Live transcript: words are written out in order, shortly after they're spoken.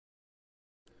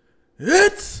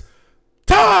It's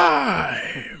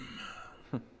time.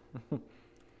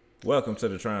 Welcome to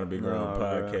the Trying to Be Grown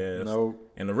podcast.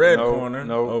 Nope. In the red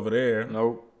corner, over there.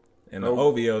 Nope. In the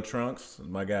OVO trunks,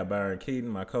 my guy Byron Keaton,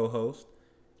 my co-host.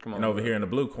 Come on. And over here in the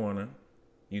blue corner,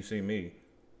 you see me,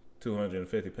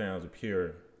 250 pounds of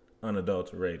pure,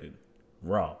 unadulterated,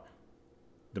 raw,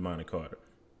 Damani Carter.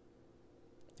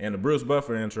 And the Bruce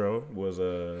Buffer intro was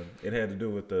it had to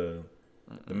do with the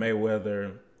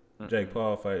Mayweather Jake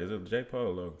Paul fight. Is it Jake Paul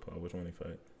or Logan Paul? Which one he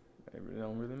fight? It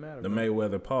don't really matter. The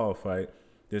Mayweather Paul fight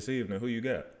this evening. Who you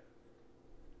got?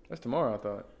 That's tomorrow, I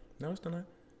thought. No, it's tonight.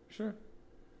 Sure.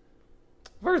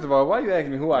 First of all, why you asking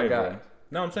me who I got? Bro.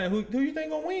 No, I'm saying who you think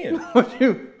gonna win?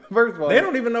 First of all, they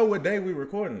don't even know what day we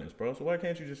recording this, bro. So why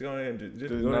can't you just go ahead and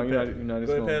just go ahead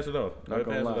and pass it off? Go ahead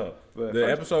and pass it off.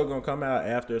 The episode gonna come out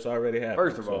after it's already happened.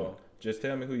 First of all, just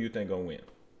tell me who you think gonna win.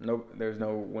 No, there's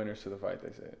no winners to the fight.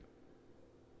 They said.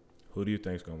 Who do you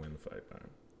think's gonna win the fight,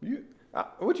 Byron?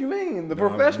 What you mean? The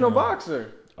professional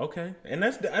boxer. Okay, and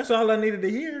that's all I needed to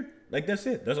hear. Like that's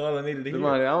it. That's all I needed to hear.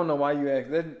 I don't know why you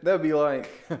asked. That'd be like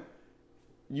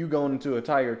you going into a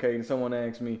tiger cage and someone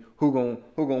asks me who gonna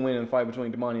win in the fight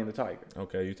between Damani and the tiger.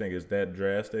 Okay, you think it's that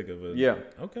drastic of a? Yeah.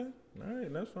 Okay, all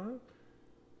right, that's fine.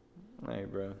 Hey,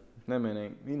 bro, that man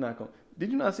ain't. He not gonna.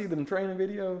 Did you not see them training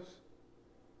videos?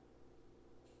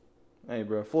 Hey,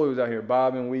 bro, Floyd was out here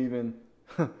bobbing, weaving,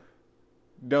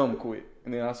 dumb quick,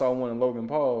 and then I saw one of Logan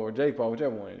Paul or Jake Paul,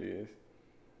 whichever one it is.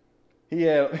 He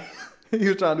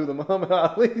was trying to do the Muhammad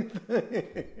Ali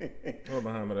thing. What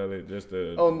Muhammad Ali? Just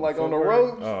the on the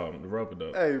rope? Oh, the rope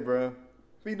dope. Hey, bro, if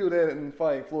he do that in the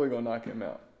fight, Floyd gonna knock him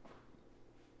out.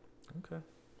 Okay.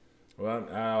 Well,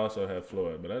 I also have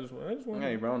Floyd, but I just want.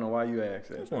 Hey, bro, I don't know why you asked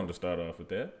that. I just wanted to start off with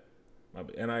that,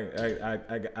 and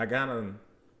I gotta.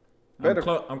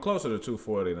 I'm closer to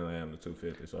 240 than I am to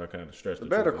 250, so I kind of stretched. The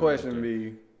better question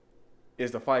be, is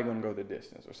the fight gonna go the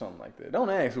distance or something like that? Don't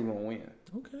ask who's gonna win.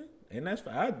 Okay, and that's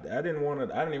fine. I didn't even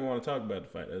want to talk about the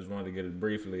fight. I just wanted to get it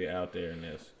briefly out there, and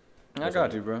I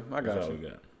got you, bro. I got that's you. all we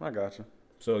got. I got you.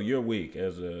 So your week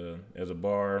as a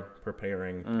bar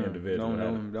preparing individual.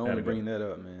 Don't bring that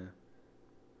up, man.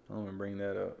 I don't even bring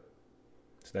that up.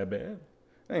 It's that bad?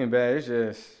 It ain't bad. It's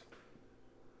just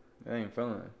it ain't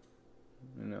fun,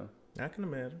 you know. I can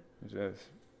imagine. Just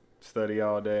study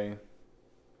all day,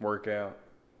 work out,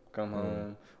 come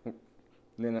home.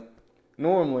 Then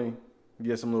normally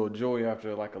get some little joy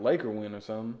after like a Laker win or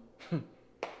something.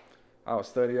 I'll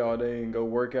study all day and go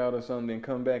work out or something, then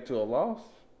come back to a loss.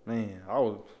 Man, I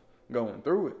was going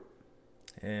through it.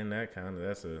 And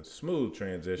that's a smooth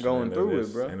transition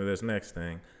into this next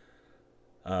thing.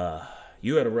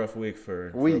 You had a rough week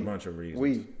for a bunch of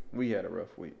reasons. We had a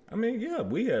rough week. I mean, yeah,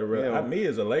 we had a rough. Yeah. Me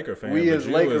as a Laker fan. We as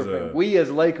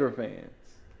Laker fans.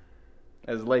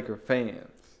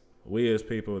 We as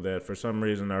people that for some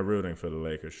reason are rooting for the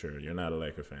Lakers. Sure, you're not a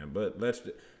Laker fan, but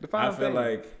I feel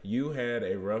like you had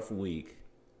a rough week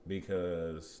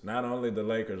because not only the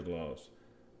Lakers lost,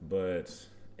 but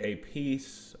a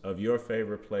piece of your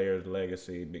favorite player's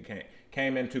legacy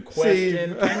came into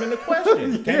question. A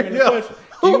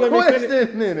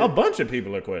bunch of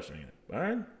people are questioning it. All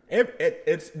right,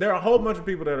 there are a whole bunch of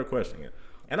people that are questioning it,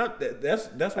 and that's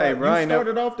why you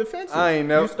started off defensive. I ain't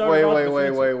never.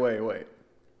 Wait.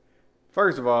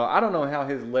 First of all, I don't know how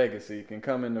his legacy can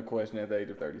come into question at the age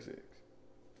of 36.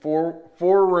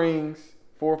 Four rings,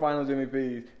 4 Finals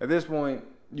MVPs. At this point,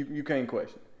 you can't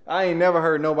question. I ain't never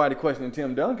heard nobody questioning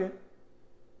Tim Duncan.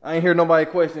 I ain't hear nobody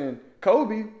questioning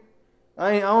Kobe.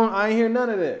 I ain't hear none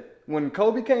of that. When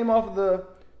Kobe came off of the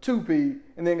 2-peat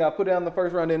and then got put out in the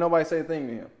first round, then nobody said a thing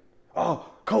to him. Oh,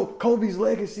 Kobe's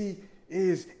legacy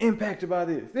is impacted by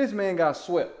this. This man got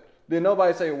swept. Then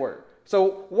nobody say a word.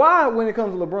 So why, when it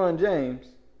comes to LeBron James,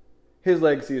 his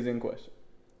legacy is in question?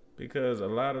 Because a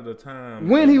lot of the time...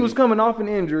 When he was coming off an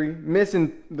injury,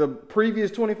 missing the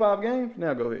previous 25 games,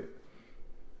 now go ahead.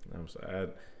 I'm sorry.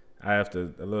 I have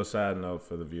to, a little side note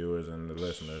for the viewers and the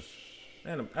listeners.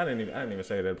 And I didn't even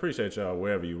say that. Appreciate y'all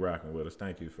wherever you rocking with us.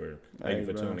 Thank you for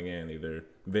tuning in, either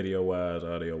video wise,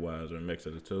 audio wise, or a mix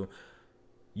of the two.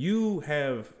 You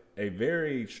have a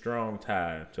very strong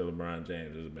tie to LeBron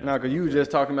James as a basketball because you were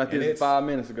just talking about this 5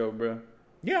 minutes ago, bro.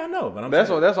 Yeah, I know, but that's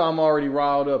why I'm already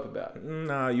riled up about it.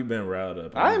 Nah, you've been riled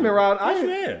up. I ain't been riled up. Yes, you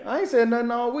have. I ain't said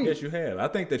nothing all week. Yes, you have. I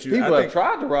think that people have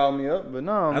tried to rile me up, but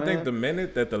no, man. I think the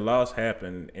minute that the loss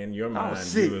happened in your mind,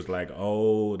 you was like,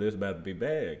 "Oh, this is about to be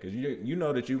bad," because you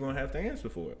know that you're gonna have to answer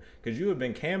for it because you have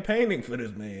been campaigning for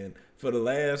this man for the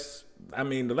last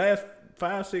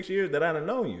 5-6 years that I done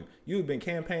known you. You've been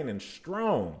campaigning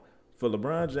strong for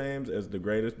LeBron James as the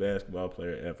greatest basketball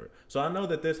player ever. So I know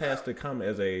that this has to come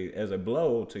as a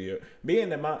blow to your being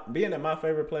that my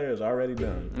favorite player is already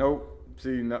done. Nope.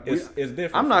 See, no, it's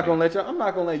different. I'm not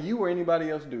gonna let you or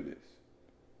anybody else do this.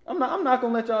 I'm not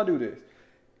gonna let y'all do this.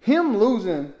 Him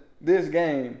losing this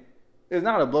game is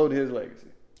not a blow to his legacy.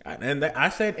 And I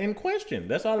said in question.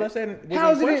 That's all I said.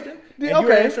 How is it?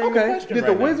 Okay. Did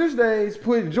the Wizards days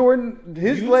put Jordan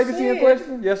his legacy in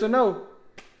question? Yes or no?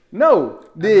 No.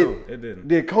 It didn't.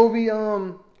 Did Kobe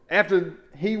after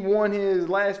he won his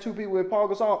last 2 people with Paul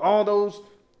Gasol, all those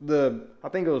I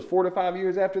think it was 4 to 5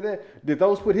 years after that, did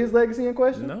those put his legacy in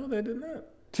question? No, they did not.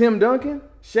 Tim Duncan,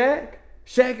 Shaq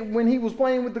when he was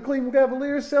playing with the Cleveland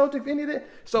Cavaliers, Celtics, any of that.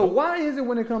 So why is it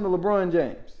when it comes to LeBron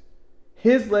James,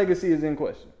 his legacy is in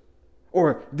question?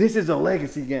 Or this is a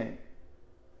legacy game?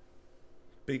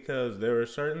 Because there are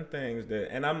certain things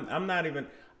that, and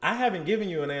I haven't given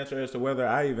you an answer as to whether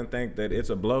I even think that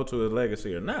it's a blow to his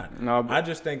legacy or not. No, I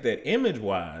just think that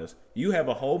image-wise, you have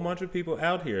a whole bunch of people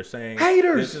out here saying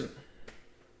haters.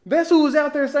 That's who was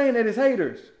out there saying that it's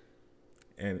haters.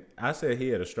 And I said he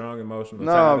had a strong emotional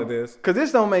tie to this. Because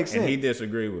this don't make sense. And he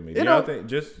disagreed with me. Do y'all think,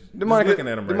 just looking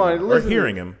at him right now, or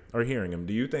hearing him,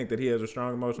 do you think that he has a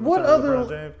strong emotional tie to LeBron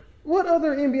James? What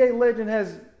other NBA legend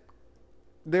has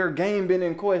their game been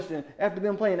in question after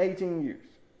them playing 18 years?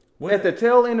 At the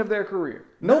tail end of their career.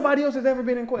 Nobody else has ever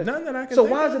been in question. None that I can So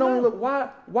why is it only why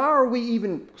are we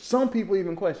even some people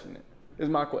even questioning it? Is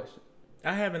my question.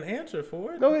 I have an answer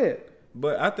for it. Go ahead.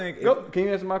 But I think can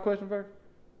you answer my question first?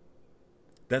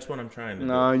 That's what I'm trying to do.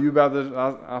 No, you about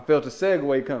to I felt a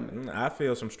segue coming. I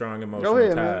feel some strong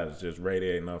emotional ties just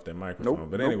radiating off that microphone.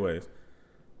 But anyways,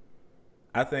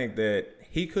 I think that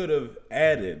he could have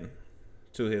added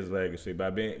to his legacy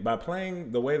by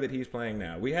playing the way that he's playing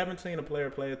now. We haven't seen a player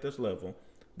play at this level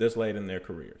this late in their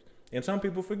careers. And some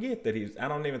people forget that I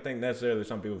don't even think necessarily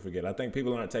some people forget. I think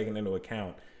people aren't taking into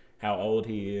account how old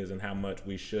he is and how much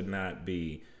we should not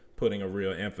be putting a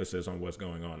real emphasis on what's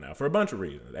going on now for a bunch of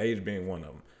reasons, age being one of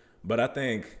them. But I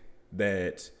think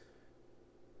that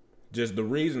just the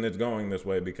reason it's going this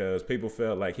way because people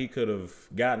felt like he could have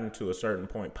gotten to a certain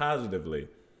point positively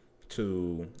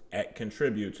to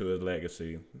contribute to his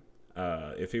legacy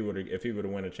if he were to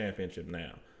win a championship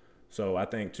now. So I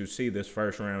think to see this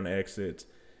first round exit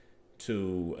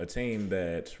to a team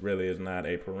that really is not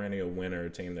a perennial winner, a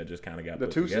team that just kind of got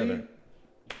put together.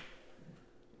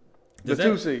 The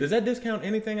 2 seed. Does that discount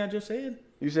anything I just said?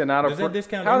 You said not does that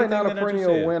discount how anything they not a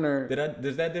perennial winner?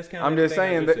 Does that discount? I'm just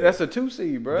saying that's a 2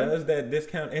 seed, bro. Does that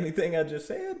discount anything I just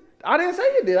said? I didn't say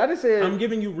you did. I just said I'm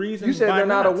giving you reasons. You said why they're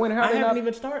not a winner. I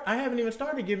haven't even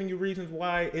started giving you reasons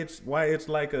why it's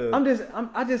like a.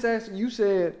 I just asked. You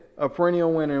said a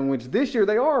perennial winner, in which this year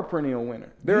they are a perennial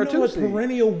winner. They're a 2 seed. You know what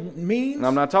perennial means?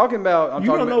 I'm not talking about.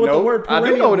 You don't know what the word perennial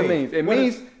means. I do know what it means. It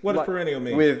means what does perennial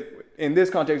mean? In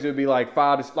this context, it would be like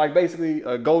basically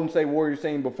a Golden State Warriors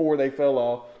team before they fell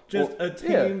off. Just a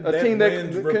team that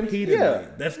wins repeatedly.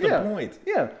 That's the point.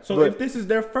 Yeah. So if this is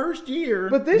their first year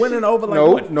winning over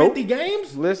 50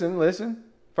 games? Listen.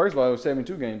 First of all, it was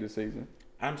 72 games this season.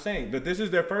 I'm saying that this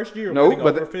is their first year winning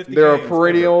over 50 games. They're a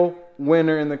perennial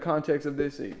winner in the context of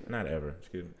this season. Not ever,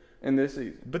 excuse me. In this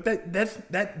season. But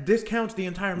that discounts the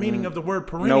entire meaning of the word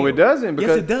perennial. No, it doesn't.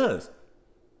 Yes, it does.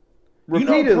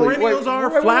 Repeatedly. You know perennials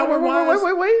are flower-wise?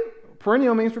 Wait.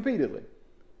 Perennial means repeatedly.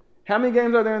 How many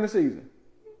games are there in the season?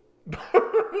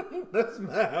 That's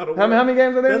not how it works. How many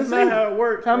games are there in the season? That's not how it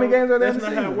works. How many games are there in the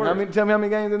season? That's not how it works. Tell me how many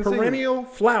games in the season. Perennial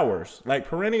flowers. Like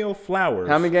perennial flowers.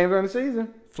 How many games are in the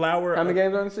season? How many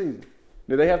games are in the season?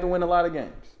 Do they have to win a lot of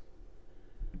games?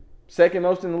 Second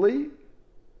most in the league?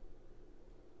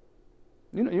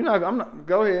 I'm not.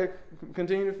 Go ahead.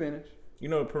 Continue to finish. You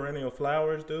know what perennial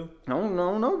flowers do? I don't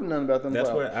know nothing about them.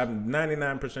 That's flowers. where I'm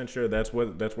 99% sure that's where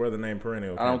the name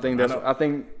perennial. I don't think that's. I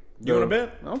think. You want to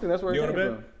bet? I don't think that's where it came from.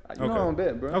 You know I don't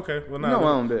bet, bro. Okay, well, I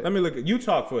don't bet. Let me look. You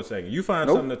talk for a second. You find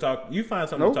something to talk. You find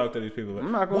something to talk to these people about.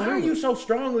 I'm not gonna. Why are you so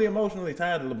strongly emotionally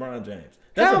tied to LeBron James?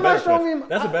 That's a better question.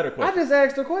 That's a better question. I just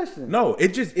asked a question. No,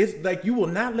 it's like you will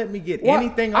not let me get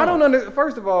anything. I don't understand.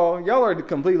 First of all, y'all are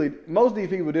completely. Most of these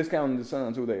people discounting the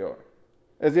Suns who they are,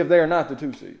 as if they are not the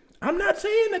 2 seed. I'm not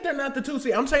saying that they're not the 2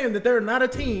 seed. I'm saying that they're not a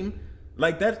team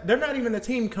like that. They're not even a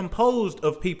team composed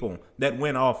of people that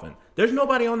win often. There's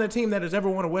nobody on that team that has ever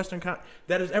won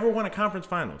a conference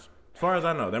finals, as far as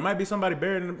I know. There might be somebody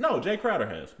buried in them. No, Jay Crowder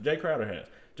has. Jay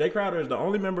Crowder is the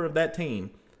only member of that team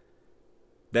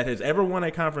that has ever won a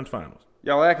conference finals.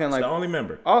 Y'all acting like the only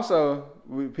member. Also,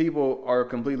 people are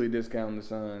completely discounting the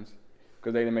Suns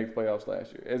because they didn't make the playoffs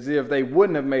last year, as if they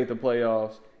wouldn't have made the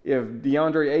playoffs if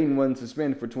DeAndre Ayton wasn't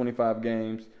suspended for 25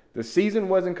 games The season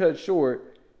wasn't cut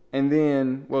short. And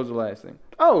then, what was the last thing?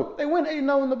 Oh, they went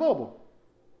 8-0 in the bubble.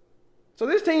 So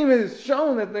this team has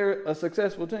shown that they're a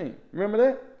successful team. Remember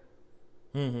that?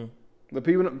 Mm-hmm. The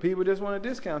people just want to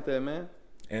discount that, man.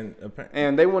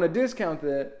 And they want to discount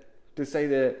that to say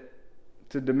that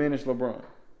to diminish LeBron.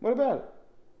 What about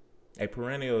it? A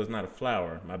perennial is not a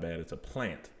flower. My bad. It's a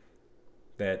plant.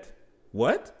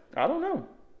 What? I don't know.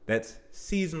 That's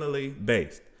seasonally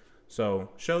based. So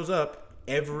shows up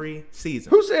every season.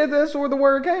 Who said that's where the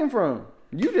word came from?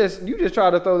 You just try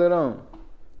to throw that on.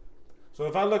 So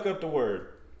if I look up the word,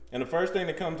 and the first thing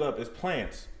that comes up is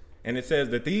plants, and it says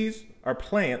that these are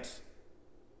plants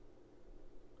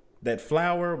that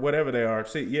flower, whatever they are.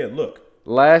 See, yeah, look.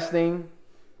 Lasting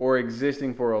or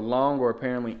existing for a long or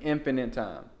apparently infinite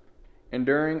time.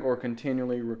 Enduring or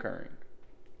continually recurring.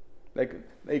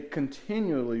 They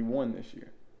continually won this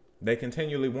year. They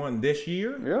continually won this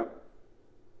year? Yep.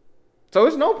 So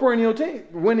it's no perennial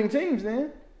winning teams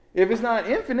then. If it's not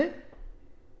infinite.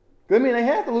 I mean, they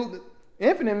have to lose.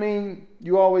 Infinite mean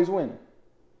you always winning.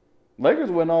 Lakers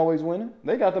wasn't always winning.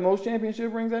 They got the most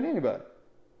championship rings than anybody.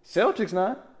 Celtics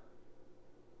not.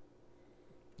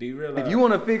 Do you realize? If you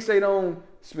want to fixate on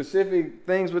specific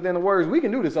things within the words, we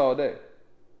can do this all day.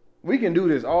 We can do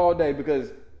this all day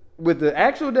because with the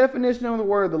actual definition of the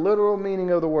word, the literal meaning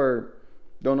of the word,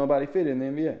 don't nobody fit in the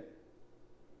NBA.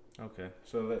 Okay,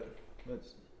 so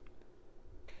let's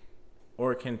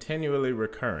or continually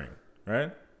recurring,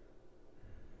 right?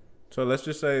 So let's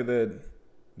just say that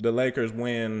the Lakers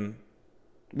win.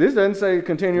 This doesn't say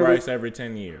continually. Thrice every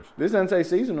 10 years. This doesn't say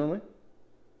seasonally.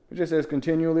 It just says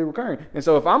continually recurring. And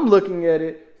so if I'm looking at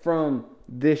it from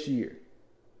this year,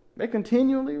 they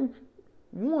continually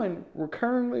won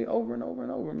recurringly over and over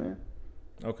and over, man.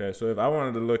 Okay, so if I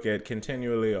wanted to look at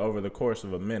continually over the course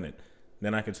of a minute,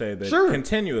 then I could say that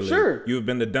continually you've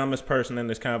been the dumbest person in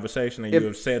this conversation and you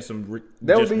have said some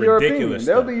just ridiculous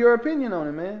stuff. That'll be your opinion on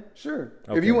it, man. Sure.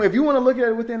 Okay. If you want to look at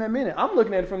it within that minute, I'm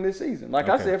looking at it from this season. Like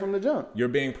I said from the jump. You're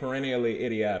being perennially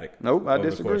idiotic. Nope, I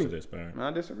disagree. The course of this, Byron.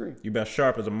 I disagree. You about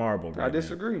sharp as a marble, right? I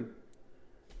disagree. Now.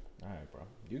 All right, bro.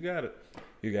 You got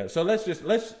it. So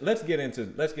let's get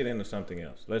into something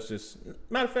else.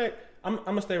 Matter of fact, I'm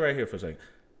gonna stay right here for a second.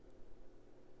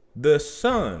 The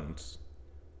Suns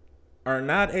are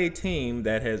not a team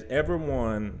that has ever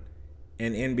won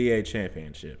an NBA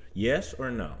championship. Yes or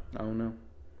no? I don't know.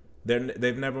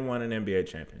 They've never won an NBA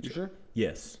championship. You sure?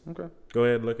 Yes. Okay. Go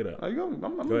ahead and look it up. Oh, you go.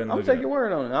 I'm gonna take your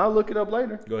word on it. I'll look it up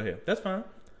later. Go ahead. That's fine.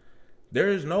 There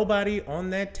is nobody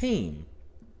on that team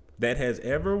that has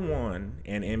ever won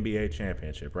an NBA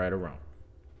championship, right or wrong?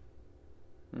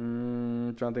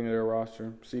 Trying to think of their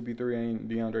roster. CP3 ain't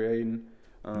DeAndre Ayton.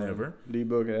 Never.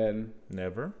 D-Book hadn't.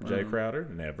 Never. Jay Crowder?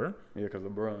 Never. Yeah, because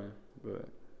of LeBron. But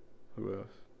who else?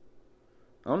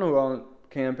 I don't know who on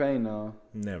campaign now.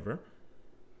 Never.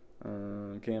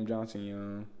 Cam Johnson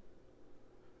Young.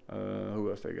 Who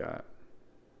else they got?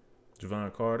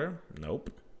 Javon Carter?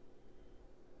 Nope.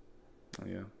 Oh,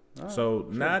 yeah. Right. So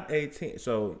not a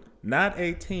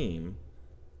team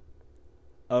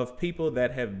of people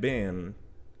that have been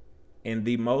in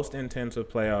the most intensive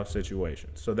playoff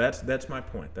situations. So that's my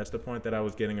point. That's the point that I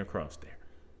was getting across there.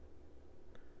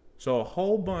 So a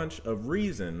whole bunch of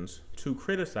reasons to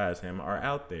criticize him are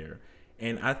out there.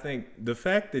 And I think the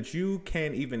fact that you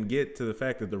can't even get to the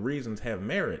fact that the reasons have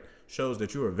merit shows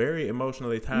that you are very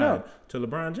emotionally tied to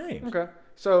LeBron James. Okay.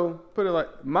 So put it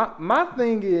like my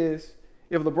thing is,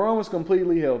 if LeBron was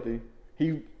completely healthy,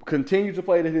 he continued to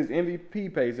play at his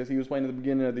MVP pace as he was playing at the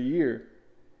beginning of the year,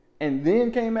 and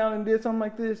then came out and did something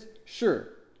like this, sure.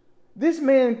 This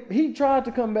man, he tried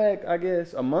to come back, I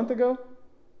guess, a month ago.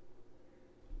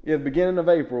 Yeah, the beginning of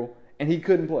April, and he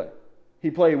couldn't play. He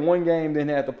played one game, then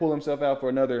had to pull himself out for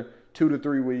another 2 to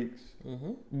 3 weeks.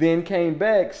 Mm-hmm. Then came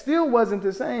back, still wasn't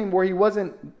the same, where he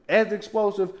wasn't as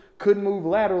explosive, couldn't move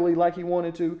laterally like he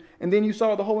wanted to. And then you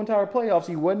saw the whole entire playoffs,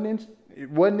 he wasn't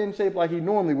in shape like he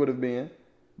normally would have been,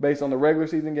 based on the regular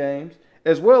season games,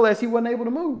 as well as he wasn't able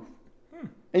to move.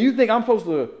 And you think I'm supposed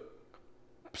to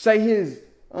say his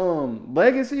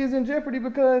legacy is in jeopardy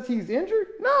because he's injured?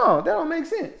 No, that don't make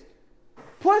sense.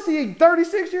 Plus, he's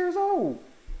 36 years old.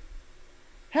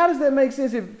 How does that make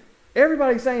sense if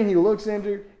everybody's saying he looks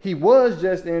injured, he was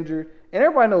just injured, and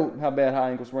everybody knows how bad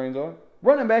high ankle sprains are?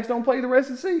 Running backs don't play the rest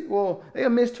of the season. Well, they'll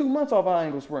miss 2 months off high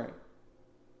ankle sprain.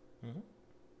 Mm-hmm.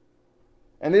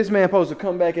 And this man supposed to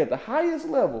come back at the highest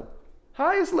level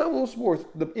of sports,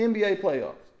 the NBA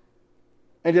playoffs.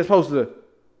 And just supposed to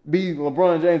be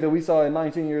LeBron James that we saw at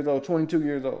 19 years old, 22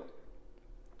 years old.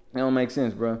 That don't make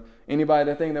sense, bro. Anybody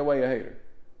that think that way a hater.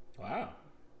 Wow.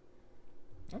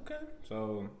 Okay.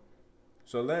 So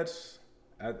So let's.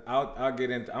 I'll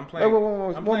get into. I'm playing.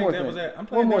 I'm playing devil's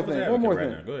advocate right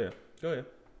now. Go ahead.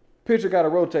 Pitcher got a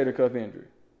rotator cuff injury.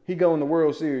 He go in the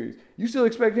World Series. You still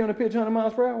expect him to pitch 100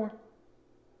 miles per hour?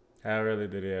 How early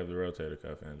did he have the rotator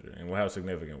cuff injury, and how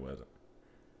significant was it?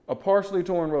 A partially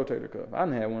torn rotator cuff. I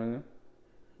didn't have one of them.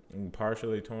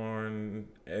 Partially torn,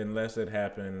 unless it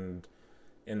happened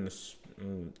in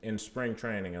spring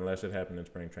training. Unless it happened in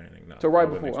spring training, no. So right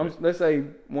before, let's say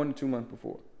 1 to 2 months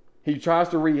before, he tries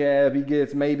to rehab. He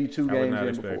gets maybe 2 games in before. I would not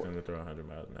expect him to throw 100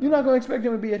 miles an hour. You're not going to expect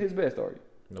him to be at his best, are you?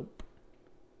 Nope.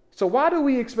 So why do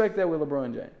we expect that with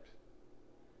LeBron James?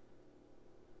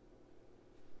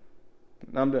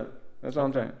 I'm done. That's all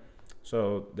I'm saying.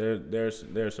 So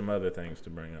there's some other things to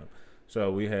bring up. So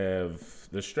we have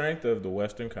the strength of the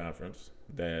Western Conference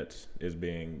that is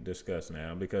being discussed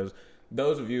now, because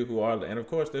those of you who are, and of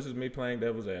course this is me playing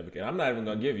devil's advocate. I'm not even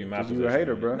going to give you my position. You're a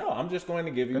hater, bro. No, I'm just going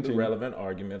to give you the relevant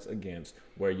arguments against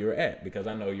where you're at, because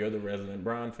I know you're the resident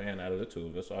Bron fan out of the two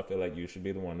of us, so I feel like you should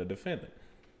be the one to defend it.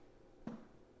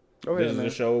 Go ahead, this man.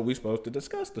 is a show where we're supposed to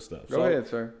discuss the stuff. Go ahead,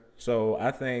 sir. So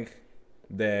I think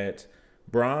that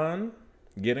Bron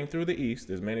getting through the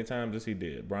East as many times as he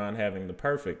did, Bron having the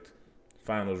perfect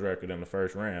finals record in the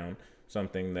first round,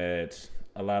 something that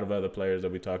a lot of other players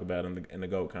that we talk about in the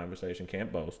GOAT conversation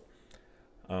can't boast.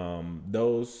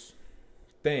 Those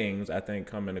things, I think,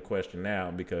 come into question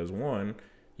now because, one,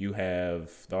 you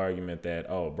have the argument that,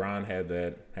 Bron had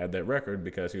that record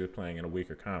because he was playing in a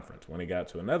weaker conference. When he got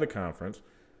to another conference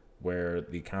where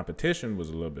the competition was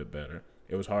a little bit better,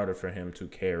 it was harder for him to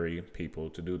carry people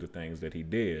to do the things that he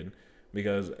did.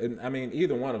 Because, I mean,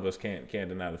 either one of us can't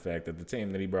deny the fact that the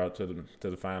team that he brought to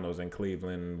the finals in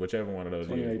Cleveland, whichever one of those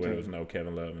years where there was no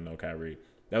Kevin Love and no Kyrie,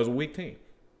 that was a weak team.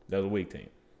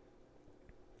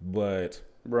 But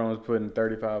Bron was putting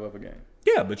 35 up a game.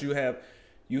 Yeah, but you have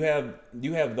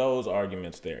those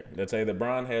arguments there that say that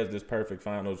Bron has this perfect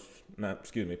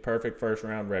first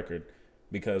round record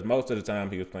because most of the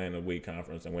time he was playing a weak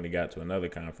conference, and when he got to another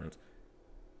conference,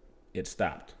 it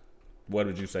stopped. What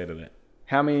would you say to that?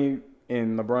 How many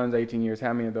in LeBron's 18 years?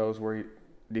 How many of those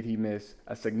did he miss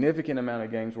a significant amount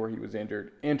of games where he was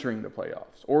injured entering the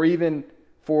playoffs, or even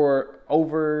for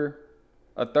over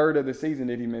a third of the season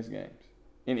did he miss games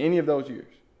in any of those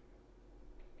years?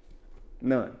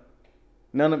 None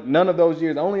of those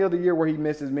years. The only other year where he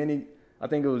missed as many, I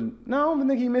don't even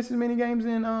think he missed as many games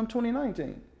in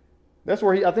 2019. I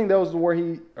think that was where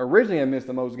he originally had missed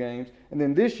the most games, and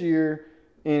then this year,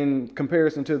 in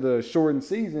comparison to the shortened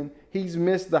season, he's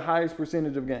missed the highest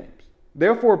percentage of games,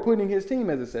 therefore putting his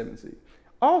team as a 7 seed.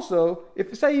 Also,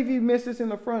 if he misses in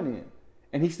the front end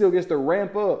and he still gets to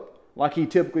ramp up like he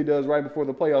typically does right before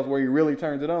the playoffs where he really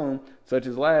turns it on, such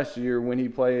as last year when they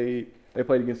played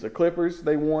against the Clippers,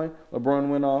 they won, LeBron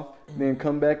went off, then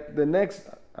come back the next,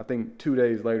 I think 2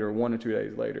 days later, 1 or 2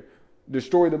 days later,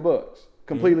 destroy the Bucks,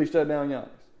 completely shut down Giannis.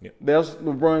 Yep. That's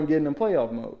LeBron getting in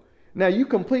playoff mode. Now, you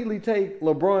completely take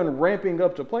LeBron ramping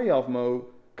up to playoff mode,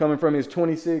 coming from his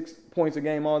 26 points a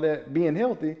game, all that, being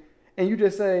healthy, and you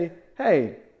just say,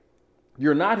 hey,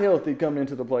 you're not healthy coming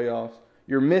into the playoffs.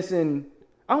 You're missing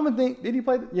 – I don't even think – did he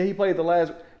play – yeah, he played the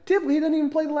last – typically, he didn't even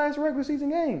play the last regular season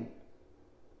game.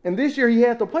 And this year, he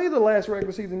had to play the last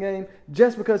regular season game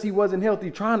just because he wasn't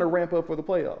healthy trying to ramp up for the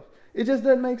playoffs. It just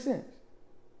doesn't make sense.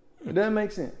 It doesn't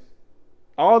make sense.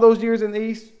 All those years in the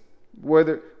East –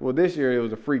 this year it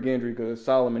was a freak injury because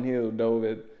Solomon Hill dove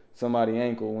at somebody's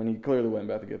ankle when he clearly wasn't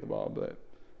about to get the ball. But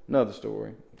another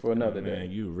story for another day.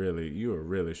 You are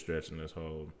really stretching this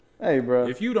whole. Hey, bro.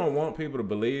 If you don't want people to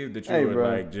believe that you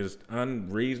were just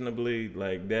unreasonably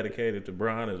dedicated to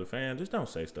Bron as a fan, just don't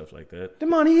say stuff like that.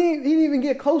 Demond, he didn't even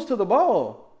get close to the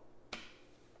ball.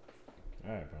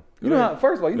 All right, bro.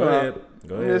 First of all, Go ahead.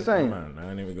 I'm just saying. Come on,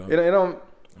 I ain't even going.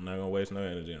 I'm not gonna waste no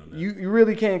energy on that. You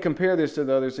really can't compare this to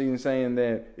the other season, saying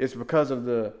that it's because of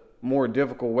the more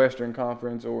difficult Western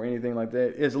Conference or anything like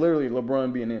that. It's literally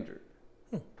LeBron being injured.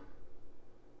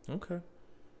 Okay.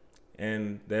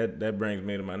 And that brings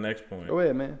me to my next point. Go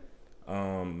ahead, man.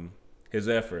 His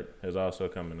effort has also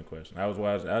come into question.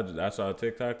 I saw a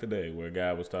TikTok today where a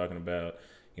guy was talking about,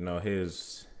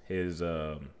 his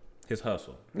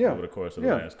hustle over the course of the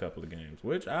last couple of games.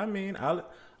 Which, I mean,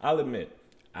 I'll admit,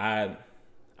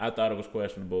 I thought it was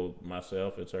questionable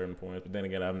myself at certain points, but then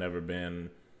again, I've never been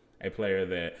a player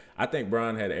that I think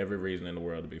Bron had every reason in the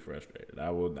world to be frustrated. I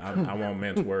won't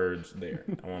mince words there.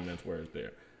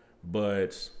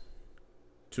 But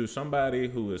to somebody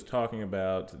who is talking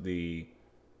about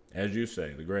as you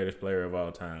say, the greatest player of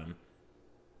all time,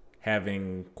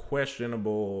 having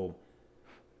questionable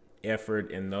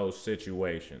effort in those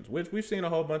situations, which we've seen a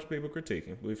whole bunch of people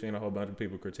critiquing. We've seen a whole bunch of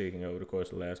people critiquing over the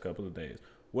course of the last couple of days.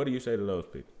 What do you say to those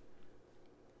people?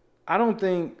 I don't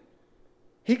think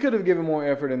he could have given more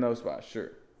effort in those spots.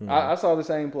 Sure. I saw the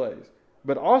same plays.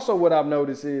 But also what I've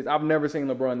noticed is I've never seen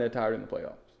LeBron that tired in the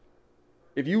playoffs.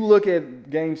 If you look at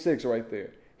Game 6 right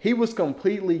there, he was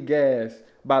completely gassed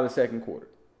by the second quarter.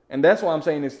 And that's why I'm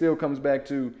saying it still comes back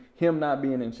to him not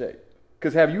being in shape.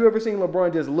 Because have you ever seen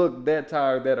LeBron just look that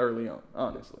tired that early on,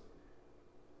 honestly?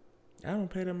 I don't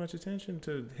pay that much attention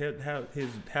to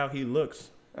how he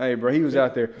looks. Hey, bro, he was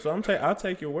out there. So I'll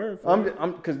take your word for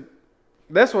it. Because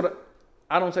that's what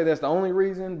I don't say that's the only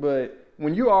reason, but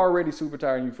when you're already super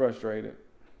tired and you're frustrated,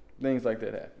 things like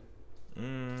that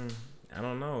happen. I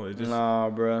don't know. It just Nah,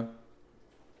 bro.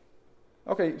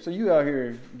 Okay, so you out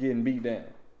here getting beat down.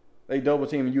 They double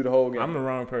teaming you the whole game. I'm the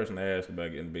wrong person to ask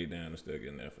about getting beat down and still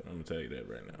getting effort. I'm gonna tell you that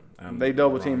right now. They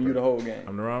double teaming you the whole game.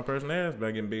 I'm the wrong person to ask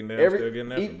about getting beaten down and still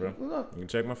getting effort, bro. Look, You can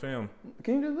check my film.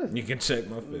 can you just listen? You can check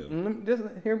my film. Just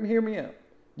hear me out.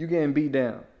 You getting beat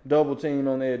down, double teamed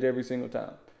on the edge every single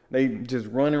time. They just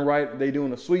running right. They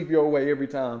doing a sweep your way every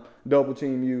time, double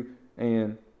team you,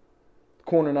 and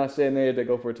corner not setting the edge, they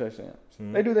go for a touchdown.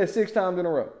 They do that 6 times in a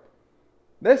row.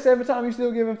 That 7th time you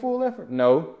still giving full effort?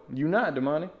 No, you not,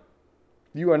 Damani.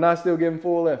 You are not still giving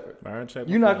full effort. Byron, check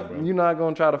my You're film, bro. not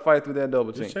gonna try to fight through that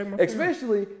double team, Just check my film.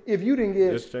 especially if you didn't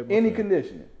Just check get my any film.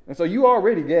 conditioning, and so you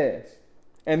already gassed,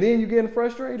 and then you getting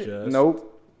frustrated. Just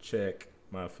Nope, check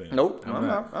my film. nope.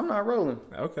 I'm not rolling.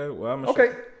 Okay, well I'm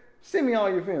Okay, send me all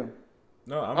your film.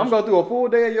 No, I'm going through a full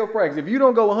day of your practice. If you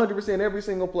don't go 100% every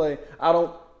single play, I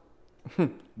don't.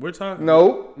 We're talking.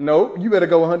 No. You better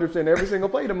go 100% every single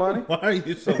play, Damani. Why are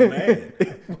you so mad?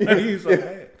 Why are you so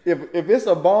mad? If it's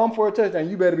a bomb for a touchdown,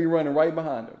 you better be running right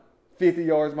behind him, 50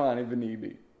 yards behind if it need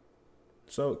be.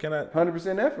 So can I?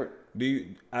 100% effort. Do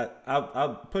you?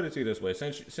 I'll put it to you this way.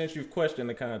 Since you've questioned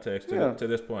the context to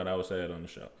this point, I would say it on the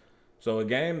show. So a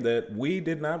game that we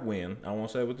did not win. I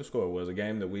won't say what the score was. A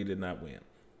game that we did not win.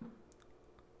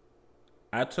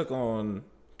 I took on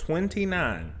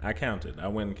 29. I counted. I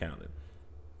went and counted.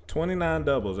 29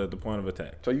 doubles at the point of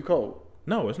attack. So you cold.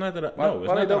 No, it's not that. It's why not they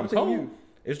that I'm double team cold. you?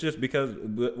 It's just because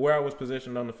where I was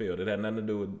positioned on the field. It had nothing to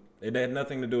do with. It had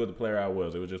nothing to do with the player I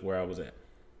was. It was just where I was at.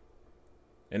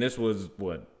 And this was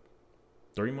what,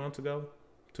 3 months ago,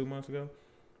 2 months ago.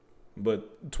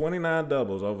 But 29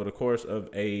 doubles over the course of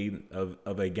a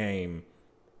game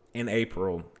in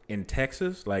April in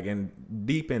Texas, like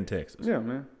deep in Texas. Yeah,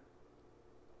 man.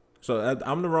 So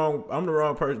I'm the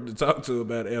wrong person to talk to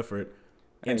about effort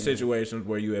in situations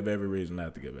where you have every reason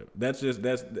not to give it.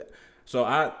 So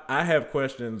I have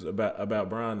questions about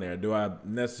Bron there. Do I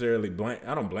necessarily blame?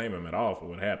 I don't blame him at all for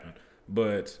what happened,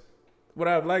 but would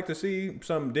I like to see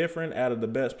something different out of the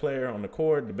best player on the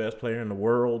court, the best player in the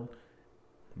world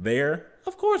there?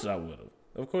 Of course I would have.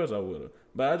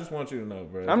 But I just want you to know,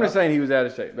 bro. I'm just saying he was out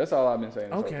of shape. That's all I've been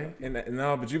saying. Okay.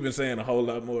 No, but you've been saying a whole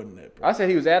lot more than that, bro. I said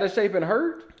he was out of shape and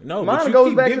hurt. No, but mine you goes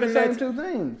keep back to giving the same that two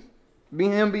things.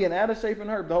 Him being out of shape and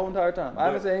hurt the whole entire time. I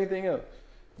haven't said anything else.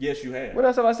 Yes, you have. What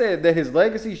else have I said? That his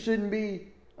legacy shouldn't be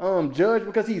judged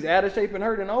because he's out of shape and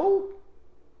hurt and old?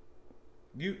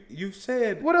 You've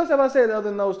said. What else have I said other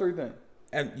than those 3 things?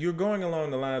 And you're going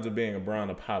along the lines of being a Bron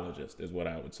apologist is what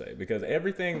I would say. Because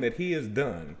everything that he has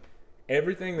done,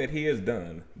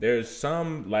 there's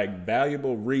some like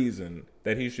valuable reason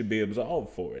that he should be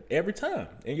absolved for it every time.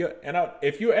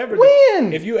 If you ever defended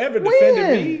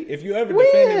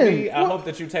me, I hope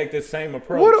that you take this same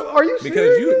approach. Are you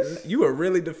serious? Because you are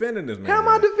really defending this man. How am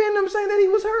I defending him saying that he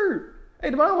was hurt? Hey,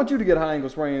 I don't want you to get a high ankle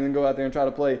sprain and go out there and try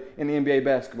to play in the NBA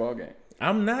basketball game.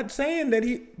 I'm not saying that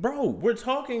we're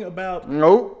talking about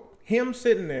him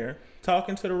sitting there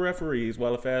talking to the referees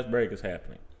while a fast break is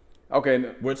happening. Okay,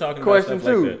 we're talking question about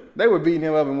stuff 2. like that. They were beating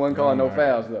him up and wasn't calling no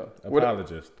fouls though.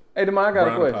 Apologist. Hey, Demar, I got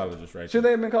a question. Apologist right Should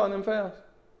they have been calling them fouls?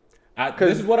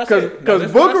 This is what I said. Because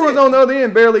Booker was on the other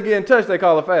end barely getting touched. They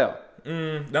call a foul.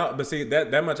 No, but see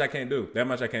that much I can't do.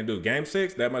 Game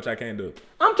 6, that much I can't do.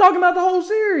 I'm talking about the whole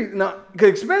series. No,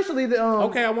 especially the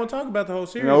Okay, I won't talk about the whole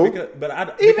series. No.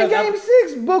 Even game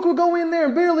 6, Booker would go in there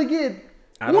and barely get.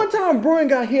 One time, Bruin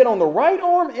got hit on the right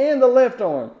arm and the left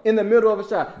arm in the middle of a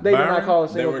shot. They did not call a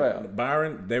single foul.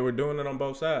 Byron, they were doing it on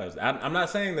both sides. I'm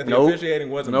not saying that the officiating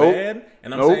wasn't bad,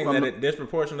 and I'm saying that it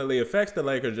disproportionately affects the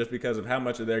Lakers just because of how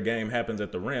much of their game happens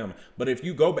at the rim. But if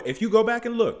you go back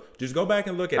and look, just go back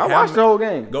and look at. I watched the whole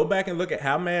game. Go back and look at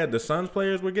how mad the Suns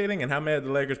players were getting and how mad the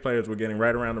Lakers players were getting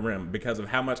right around the rim because of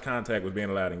how much contact was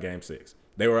being allowed in Game 6.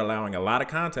 They were allowing a lot of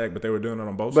contact, but they were doing it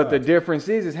on both sides. But the difference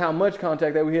is how much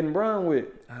contact they were hitting Brown with.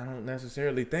 I don't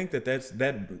necessarily think that's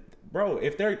Bro,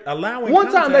 if they're allowing one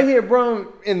contact, time they hit Bron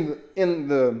in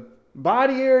the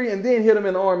body area and then hit him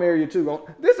in the arm area too.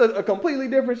 This is a completely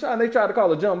different shot. And they tried to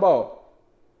call a jump ball.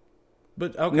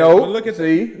 But okay, no, but look at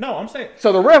no, I'm saying.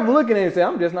 So the ref looking at it and say,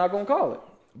 I'm just not gonna call it.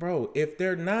 Bro, if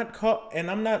they're not caught, and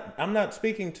I'm not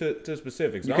speaking to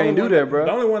specifics. You can't do that, bro.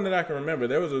 The only one that I can remember,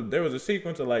 there was a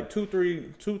sequence of like two,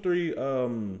 three,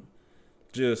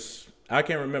 just I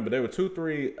can't remember. There were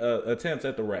 2-3 attempts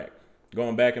at the rack,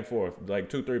 going back and forth, like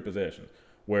 2-3 possessions,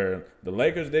 where the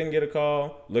Lakers didn't get a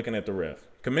call, looking at the ref.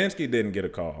 Kaminsky didn't get a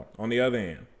call on the other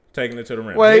end, taking it to the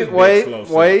rim. Wait, slow.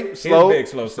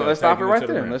 So let's stop it right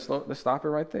there. Let's stop it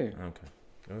right there. Okay,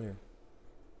 go ahead.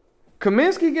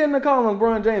 Kaminsky getting a call and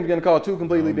LeBron James getting a call, two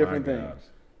completely different things.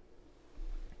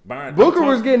 Booker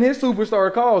was getting his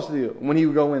superstar call still when he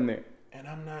would go in there. And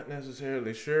I'm not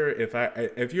necessarily sure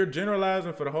if you're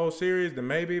generalizing for the whole series, then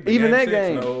maybe. But even that 6,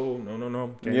 game,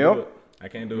 no, can't do it. I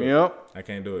can't do it. Yep. I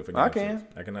can't do it for game 6.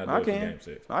 I cannot do it for game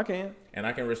 6. I can. And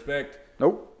I can respect.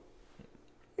 Nope.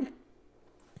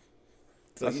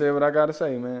 I said what I got to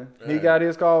say, man. He got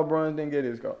his call. Brun didn't get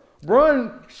his call.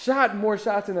 Brun shot more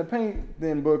shots in the paint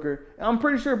than Booker. I'm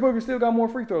pretty sure Booker still got more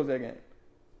free throws that game.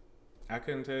 I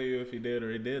couldn't tell you if he did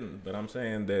or he didn't, but I'm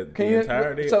saying that the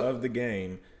entirety of the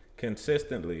game,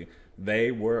 consistently, they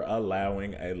were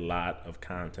allowing a lot of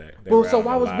contact. Well, so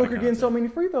why was Booker getting so many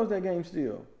free throws that game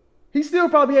still? He still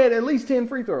probably had at least 10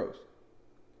 free throws.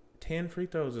 10 free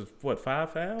throws is what,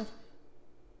 5 fouls?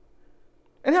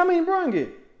 And how many Brun get?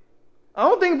 I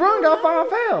don't think Brun got 5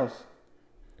 fouls.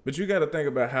 But you got to think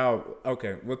about how.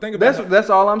 Okay, well, think about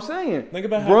that's all I'm saying. Think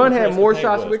about how Brun had more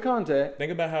shots with contact.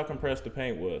 Think about how compressed the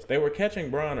paint was. They were catching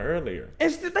Brun earlier. They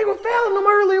were fouling him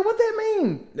earlier. What that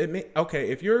mean? Okay,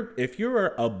 if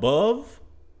you're above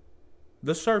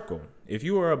the circle,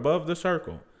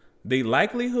 the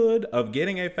likelihood of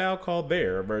getting a foul call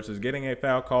there versus getting a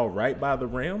foul call right by the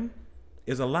rim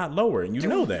is a lot lower, and you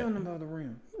know that. Something about the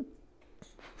rim.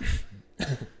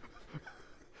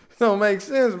 Don't make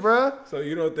sense, bro. So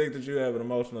you don't think that you have an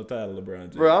emotional tie to LeBron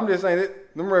James? Bro, I'm just saying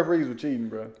that them referees were cheating,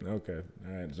 bro. Okay,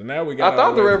 all right. So now we got. I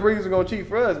thought the referees were gonna cheat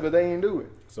for us, but they didn't do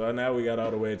it. So now we got all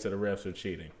the way to the refs are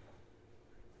cheating.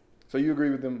 So you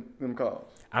agree with them calls?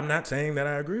 I'm not saying that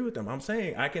I agree with them. I'm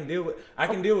saying I can deal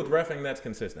with refereeing that's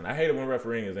consistent. I hate it when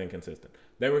refereeing is inconsistent.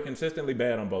 They were consistently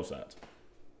bad on both sides.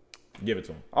 Give it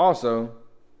to them. Also,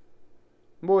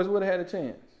 boys would have had a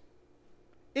chance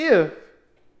if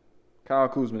Kyle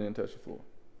Kuzma didn't touch the floor.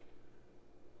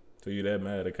 So you that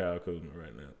mad at Kyle Kuzma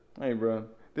right now? Hey, bro.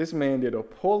 This man did a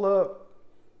pull-up.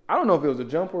 I don't know if it was a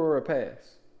jumper or a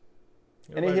pass.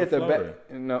 And it hit the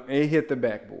back. No, it hit the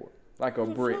backboard like a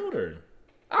brick. Floater.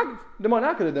 The one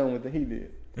I could have done with it, he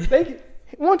did.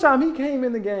 One time he came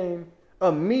in the game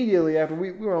immediately after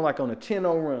we were on a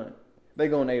 10-0 run. They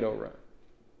go an 8-0 run.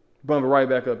 Bump it right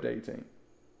back up to 18.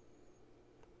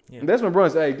 Yeah. And that's when Brun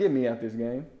said, hey, get me out this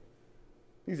game.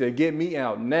 He said, get me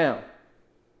out now.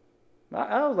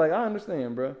 I was like, I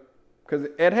understand, bro. Because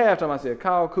at halftime I said,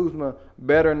 Kyle Kuzma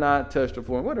better not touch the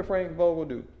floor. And what did Frank Vogel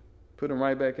do? Put him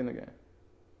right back in the game.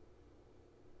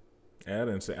 I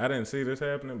didn't see this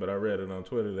happening, but I read it on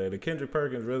Twitter today. Did Kendrick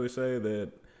Perkins really say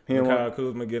that when Kyle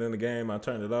Kuzma get in the game, I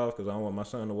turned it off because I don't want my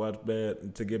son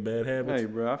to get bad habits? Hey,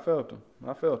 bro, I felt him.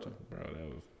 Bro,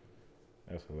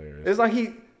 that's hilarious. It's like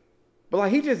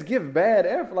he just gives bad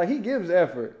effort. Like he gives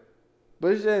effort,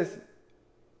 but it's just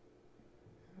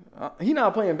he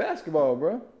not playing basketball,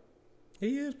 bro.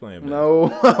 He is playing basketball.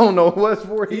 No, I don't know what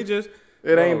sport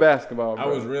It ain't basketball, bro.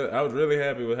 I was really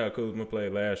happy with how Kuzma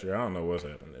played last year. I don't know what's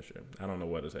happened this year. I don't know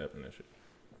what has happened this year.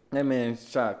 That man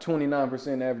shot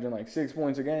 29%, averaging 6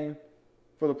 points a game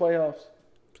for the playoffs.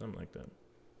 Something like that.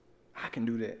 I can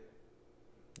do that.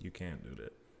 You can't do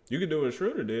that. You could do what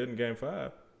Schroeder did in Game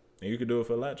 5, and you could do it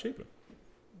for a lot cheaper.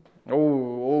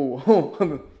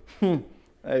 Oh.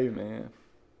 Hey, man.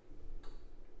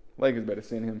 Lakers better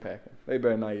send him packing. They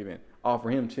better not even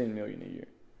offer him $10 million a year.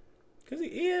 Because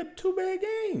he had 2 bad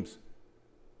games.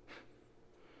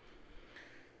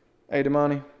 Hey,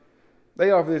 Damani,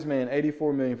 they offered this man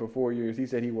 $84 million for 4 years. He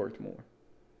said he worked more.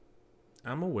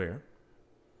 I'm aware.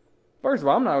 First of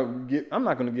all, I'm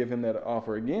not going to give him that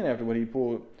offer again after what he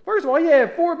pulled. First of all, he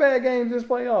had 4 bad games this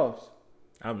playoffs.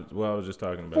 I was just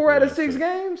talking about 4 out of 6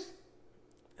 games.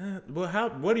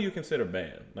 What do you consider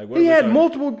bad? He had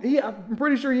multiple. I'm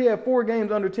pretty sure he had 4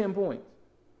 games under 10 points.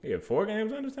 He had 4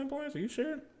 games under 10 points? Are you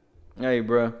sure? Hey,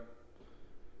 bro.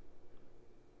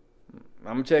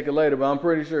 I'm going to check it later, but I'm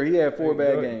pretty sure he had 4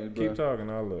 bad games, bro. Keep talking,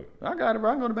 I'll look. I got it, bro.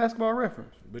 I can go to Basketball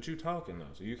Reference. But you talking, though,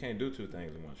 so you can't do 2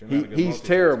 things at once. He's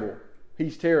terrible.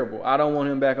 He's terrible. I don't want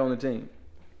him back on the team.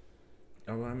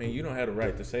 Oh, I mean, you don't have the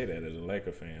right to say that as a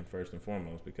Laker fan, first and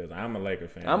foremost, because I'm a Laker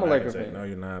fan. I'm a Laker fan. No,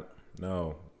 you're not.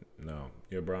 No,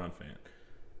 you're a Bron fan.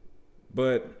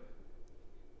 But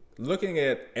looking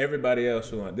at everybody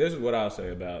else this is what I'll say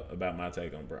about my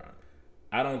take on Bron.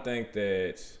 I don't think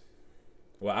that.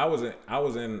 Well, I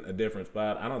was in a different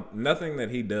spot. Nothing that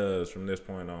he does from this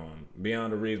point on,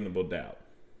 beyond a reasonable doubt,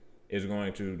 is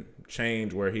going to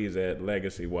change where he's at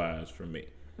legacy wise for me.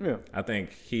 Yeah. I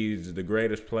think he's the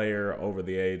greatest player over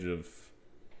the age of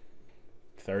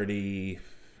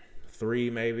 33,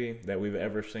 maybe, that we've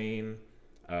ever seen.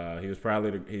 He was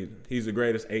probably he's the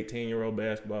greatest 18-year-old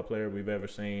basketball player we've ever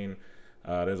seen.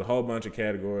 There's a whole bunch of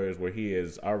categories where he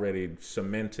is already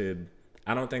cemented.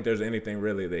 I don't think there's anything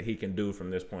really that he can do from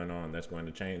this point on that's going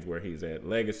to change where he's at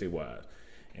legacy-wise.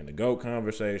 And the GOAT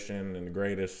conversation and the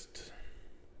greatest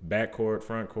backcourt,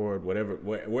 front court,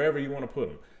 wherever you want to put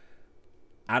him.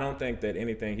 I don't think that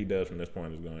anything he does from this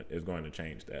point is going to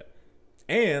change that.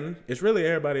 And it's really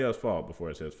everybody else's fault before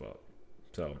it's his fault.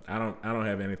 So I don't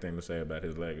have anything to say about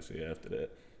his legacy after that.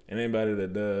 And anybody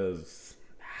that does,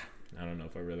 I don't know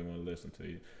if I really want to listen to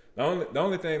you. The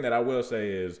only thing that I will say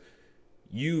is,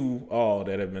 you all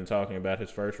that have been talking about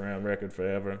his first round record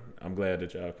forever, I'm glad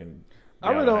that y'all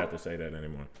don't have to say that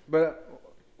anymore. But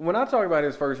when I talk about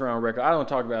his first round record, I don't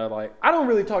talk about it I don't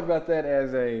really talk about that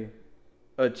as a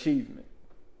achievement.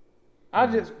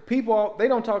 People, they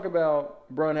don't talk about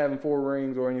Bron having 4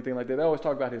 rings or anything like that. They always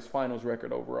talk about his finals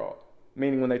record overall.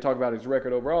 Meaning when they talk about his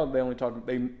record overall,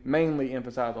 they mainly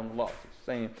emphasize on the losses,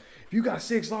 saying, if you got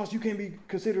 6 losses, you can't be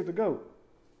considered the GOAT.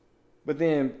 But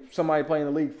then somebody playing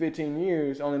the league 15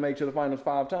 years only makes it to the finals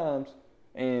 5 times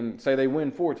and say they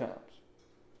win 4 times.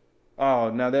 Oh,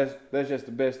 now that's just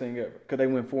the best thing ever, because they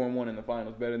win 4-1 in the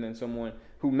finals, better than someone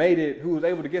who was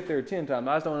able to get there 10 times.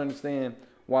 I just don't understand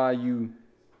why you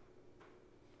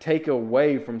take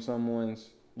away from someone's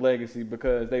legacy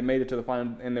because they made it to the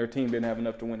final and their team didn't have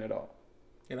enough to win it all.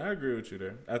 And I agree with you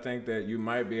there. I think that you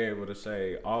might be able to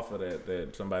say off of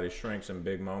that somebody shrinks in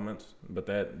big moments, but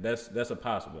that's a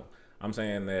possible. I'm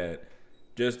saying that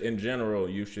just in general,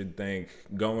 you should think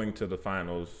going to the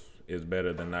finals is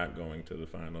better than not going to the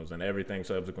finals, and everything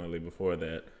subsequently before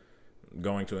that,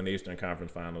 going to an Eastern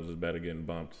Conference Finals is better getting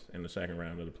bumped in the second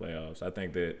round of the playoffs. I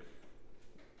think that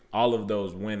all of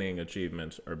those winning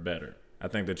achievements are better. I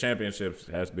think the championships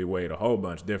has to be weighed a whole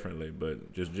bunch differently,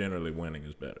 but just generally winning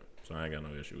is better. So I ain't got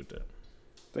no issue with that.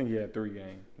 I think he had 3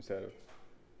 games instead of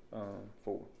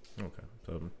 4. Okay,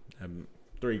 so having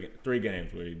three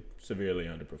games where he severely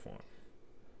underperformed.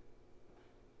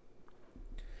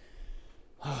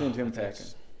 Send him packing.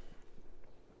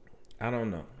 I don't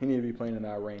know. He need to be playing in the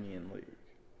Iranian league.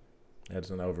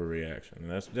 That's an overreaction. And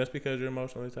that's just because you're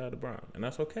emotionally tied to Bron. And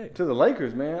that's okay. To the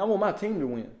Lakers, man. I want my team to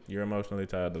win. You're emotionally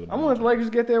tied to LeBron. I want the Lakers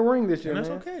to get their ring this year, and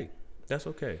that's okay. That's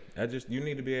okay. You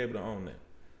need to be able to own that.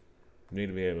 You need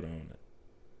to be able to own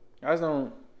that. I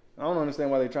don't understand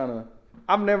why they're trying to.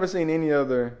 I've never seen any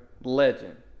other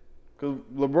legend. Because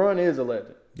LeBron is a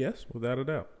legend. Yes, without a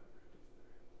doubt.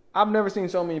 I've never seen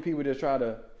so many people just try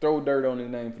to throw dirt on his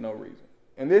name for no reason.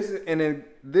 And in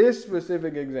this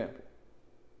specific example,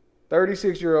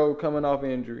 36-year-old coming off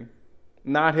injury,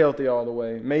 not healthy all the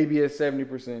way, maybe at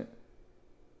 70%.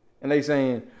 And they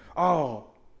saying, oh,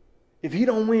 if he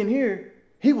don't win here,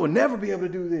 he will never be able to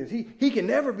do this. He can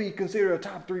never be considered a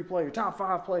top 3 player, top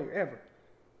 5 player ever.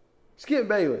 Skip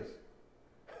Bayless.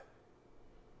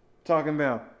 Talking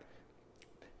about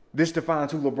this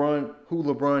defines who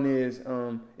LeBron is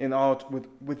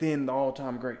within the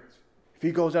all-time greats. If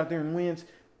he goes out there and wins,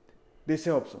 this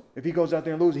helps him. If he goes out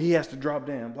there and loses, he has to drop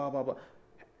down, blah, blah, blah.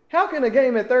 How can a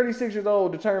game at 36 years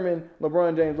old determine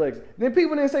LeBron James' legacy? Then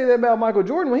people didn't say that about Michael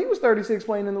Jordan when he was 36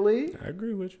 playing in the league. I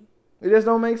agree with you. It just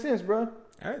don't make sense, bro.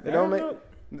 I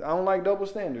don't like double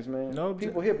standards, man.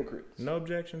 People hypocrites. No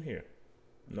objection here.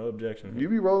 No objection here. You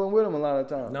be rolling with them a lot of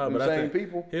times. No, but same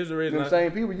people. Here's the reason.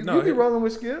 Same people. You be rolling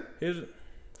with Skip.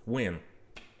 Win.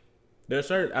 There's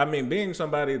being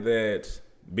somebody that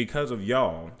because of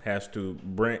y'all has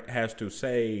to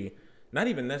say not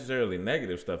even necessarily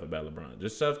negative stuff about LeBron,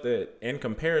 just stuff that in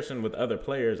comparison with other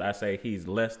players, I say he's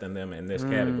less than them in this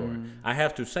category. I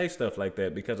have to say stuff like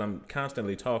that because I'm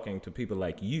constantly talking to people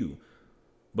like you.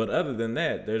 But other than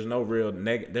that, there's no real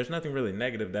there's nothing really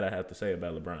negative that I have to say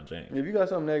about LeBron James. If you got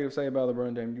something negative to say about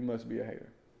LeBron James, you must be a hater.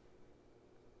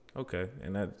 Okay,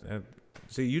 and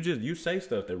see, you say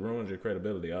stuff that ruins your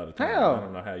credibility all the time. How? I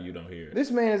don't know how you don't hear it. This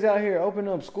man is out here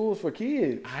opening up schools for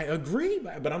kids. I agree,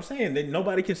 but I'm saying that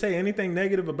nobody can say anything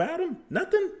negative about him.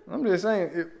 Nothing. I'm just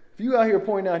saying, if you out here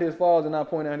pointing out his flaws and not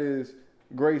pointing out his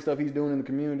great stuff he's doing in the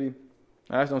community,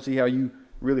 I just don't see how you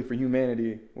really for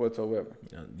humanity whatsoever.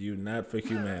 You not for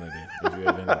humanity. If you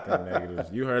have anything negative,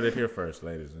 you heard it here first,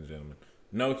 ladies and gentlemen.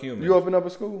 No human. You open up a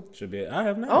school? Should be. I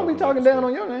have not. I don't be talking down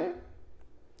on your name.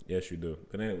 Yes, you do.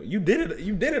 But anyway, you did it.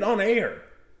 You did it on air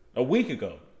a week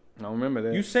ago. I don't remember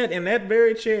that. You sat in that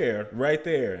very chair right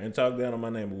there and talked down on my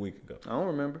name a week ago. I don't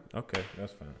remember. Okay,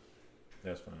 that's fine.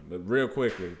 That's fine. But real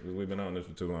quickly, because we've been on this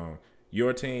for too long,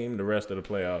 your team, the rest of the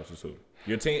playoffs is who?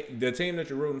 Your team, the team that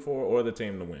you're rooting for, or the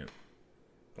team to win,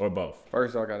 or both?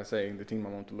 First, I gotta say the team I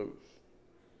want to lose.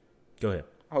 Go ahead.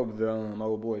 I hope the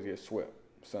old boys get swept.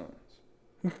 Suns.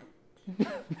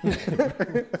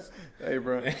 Hey,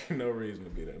 bro. Ain't no reason to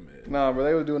be that mad. Nah, bro.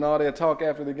 They was doing all that talk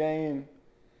after the game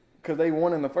because they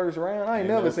won in the first round. I ain't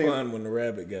never no seen fun when the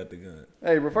rabbit got the gun.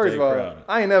 Hey, but first Jay of all, Crowder.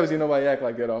 I ain't never seen nobody act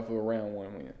like that off of a round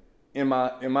one win in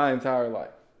my entire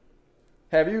life.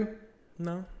 Have you?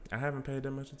 No, I haven't paid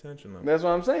that much attention. Though. That's what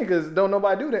I'm saying, because don't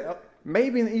nobody do that.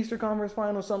 Maybe in the Eastern Conference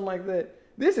Finals, something like that.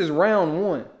 This is round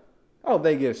one. I hope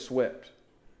they get swept.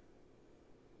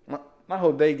 I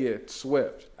hope they get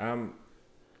swept. I'm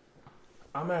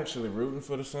actually rooting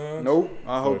for the Suns. Nope.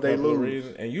 I hope they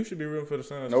lose. And you should be rooting for the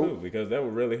Suns Nope. too, because that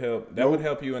would really help. That would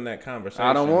help you in that conversation.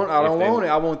 I don't want it.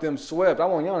 I want them swept. I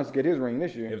want Giannis to get his ring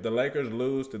this year. If the Lakers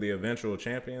lose to the eventual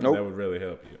champions, Nope. that would really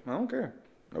help you. I don't care.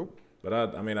 Nope. But I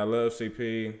love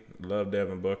CP, love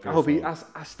Devin Booker. I hope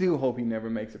I still hope he never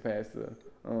makes it past the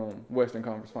Western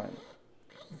Conference Finals.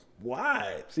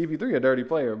 Why? CP3 a dirty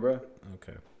player, bro.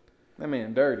 Okay. That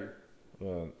man dirty.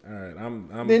 Well, all right.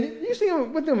 I'm Then you see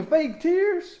him with them fake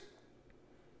tears,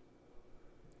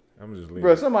 just leaving.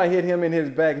 bro. Somebody hit him in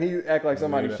his back, and he act like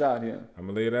somebody shot him. I'm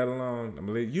gonna leave that alone. I'm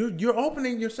gonna leave you're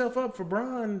opening yourself up for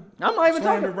Bron. I'm not even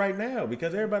slander talking right now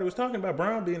because everybody was talking about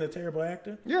Bron being a terrible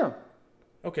actor. Yeah,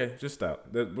 Okay, just stop.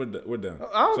 We're done.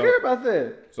 I don't care about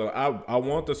that. So I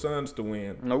want the Suns to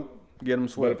win. Nope, get him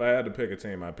But swept. if I had to pick a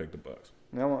team, I'd pick the Bucks.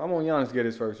 I want Giannis to get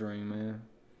his first ring, man.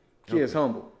 Kid's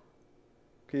humble.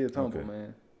 Kid's humble, Okay.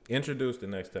 man. Introduce the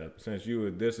next topic. Since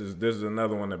this is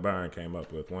another one that Byron came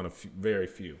up with, one of very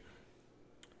few.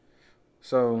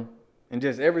 So, and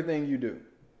just everything you do,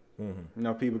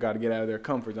 Mm-hmm. people got to get out of their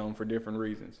comfort zone for different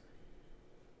reasons.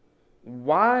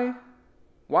 Why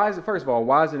is it, first of all,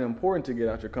 why is it important to get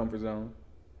out your comfort zone?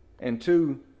 And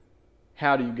two,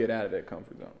 how do you get out of that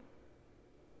comfort zone?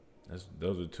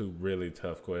 Those are two really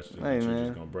tough questions Hey, that you're man.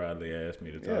 just going to broadly ask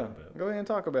me to talk about. Go ahead and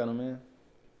talk about them, man.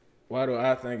 Why do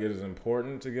I think it is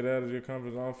important to get out of your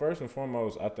comfort zone? First and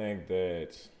foremost, I think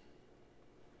that,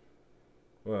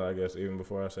 well, I guess even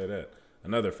before I say that,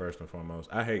 another first and foremost,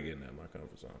 I hate getting out of my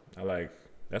comfort zone.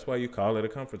 That's why you call it a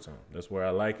comfort zone. That's where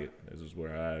I like it. This is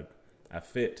where I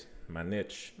fit my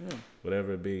niche,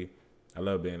 whatever it be. I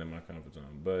love being in my comfort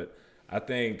zone. But I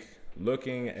think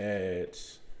looking at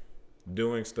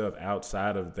doing stuff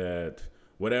outside of that,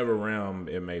 whatever realm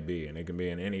it may be, and it can be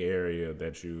in any area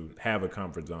that you have a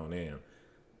comfort zone in,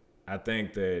 I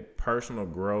think that personal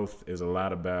growth is a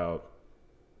lot about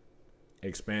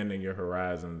expanding your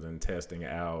horizons and testing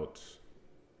out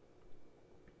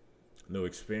new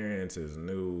experiences,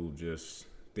 new just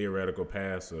theoretical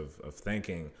paths of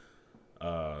thinking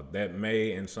that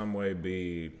may in some way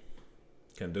be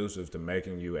conducive to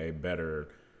making you a better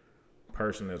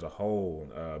person as a whole,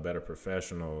 a better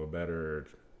professional, a better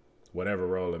whatever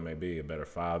role it may be, a better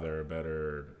father, a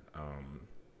better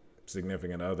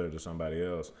significant other to somebody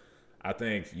else. I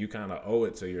think you kind of owe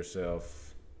it to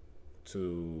yourself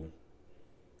to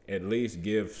at least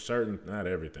give certain, not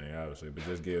everything obviously, but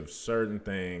just give certain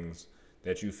things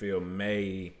that you feel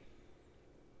may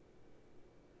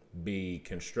be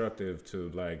constructive to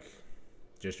like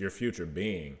just your future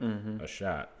being a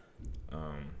shot.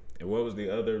 And what was the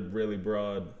other really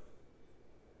broad,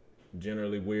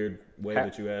 generally weird way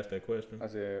that you asked that question? I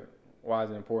said, why is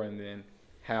it important? Then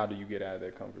how do you get out of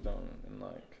that comfort zone?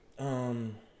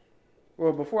 And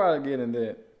well, before I get in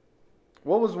that,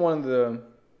 what was one of the,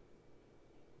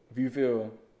 if you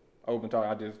feel open talk,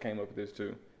 I just came up with this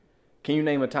too. Can you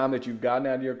name a time that you've gotten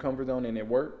out of your comfort zone and it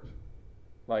worked?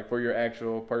 Like for your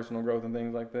actual personal growth and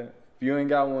things like that? If you ain't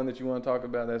got one that you want to talk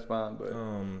about, that's fine. But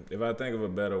if I think of a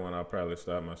better one, I'll probably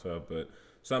stop myself. But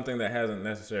something that hasn't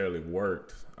necessarily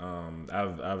worked,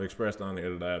 I've expressed on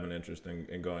here that I have an interest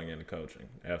in going into coaching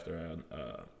after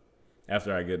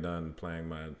I get done playing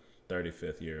my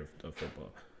 35th year of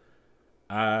football.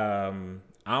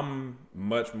 I'm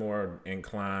much more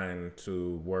inclined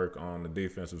to work on the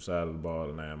defensive side of the ball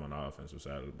than I am on the offensive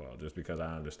side of the ball, just because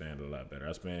I understand it a lot better.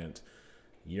 I spent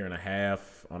year and a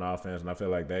half on offense, and I feel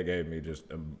like that gave me just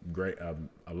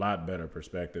a lot better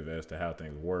perspective as to how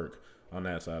things work on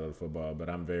that side of the football. But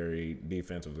I'm very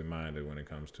defensively minded when it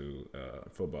comes to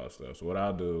football stuff. So what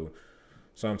I'll do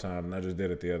sometimes, and I just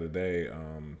did it the other day.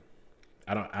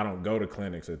 I don't go to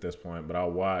clinics at this point, but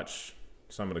I'll watch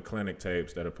some of the clinic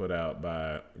tapes that are put out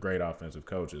by great offensive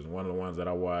coaches. One of the ones that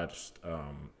I watched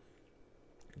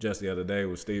just the other day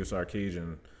was Steve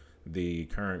Sarkisian, the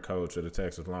current coach of the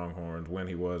Texas Longhorns, when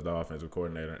he was the offensive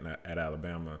coordinator at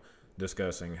Alabama,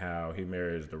 discussing how he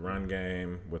marries the run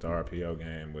game with the RPO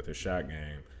game with his shot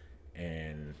game,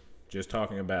 and just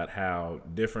talking about how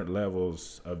different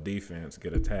levels of defense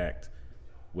get attacked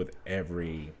with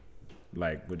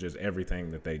with just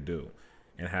everything that they do,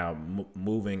 and how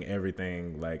moving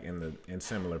everything like in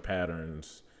similar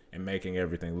patterns and making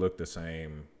everything look the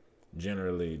same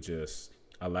generally just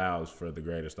allows for the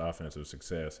greatest offensive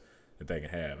success that they can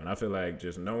have. And I feel like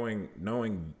just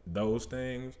knowing those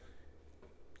things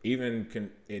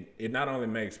it not only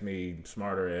makes me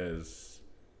smarter as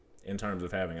in terms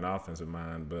of having an offensive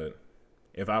mind, but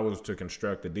if I was to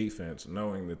construct a defense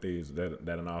knowing that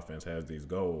that an offense has these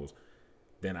goals,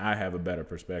 then I have a better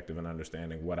perspective and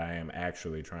understanding what I am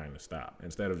actually trying to stop.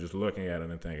 Instead of just looking at it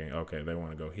and thinking, okay, they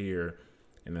want to go here,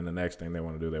 and then the next thing they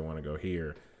want to do, they want to go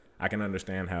here. I can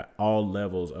understand how all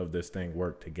levels of this thing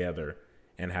work together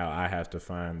and how I have to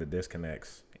find the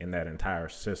disconnects in that entire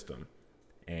system.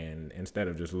 And instead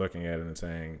of just looking at it and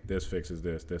saying, this fixes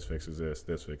this, this fixes this,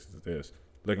 this fixes this,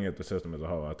 looking at the system as a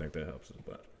whole, I think that helps us.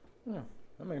 But yeah,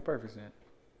 that makes perfect sense.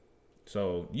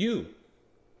 So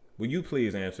will you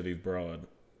please answer these broad,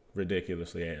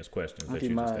 ridiculously asked questions that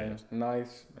you just asked?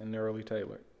 Nice and narrowly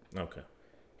tailored. Okay.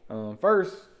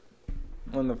 First,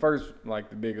 one of the first, like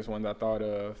the biggest ones I thought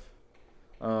of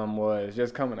was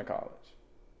just coming to college.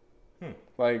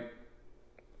 Like,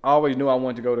 I always knew I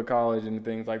wanted to go to college and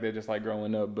things like that, just like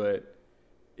growing up, but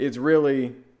it's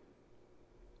really,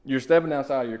 you're stepping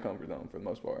outside of your comfort zone for the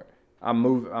most part. I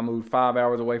moved 5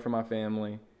 hours away from my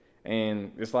family,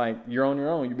 and it's like you're on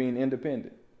your own. You're being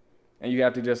independent, and you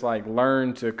have to just like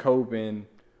learn to cope and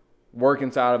work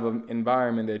inside of an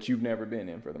environment that you've never been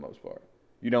in for the most part.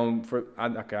 You don't.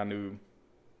 I knew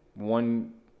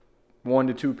one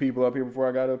to two people up here before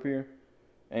I got up here,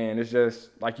 and it's just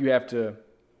like you have to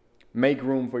make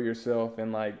room for yourself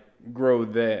and like grow.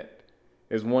 That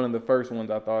is one of the first ones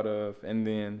I thought of, and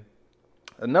then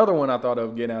another one I thought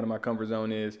of getting out of my comfort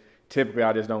zone is typically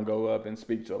I just don't go up and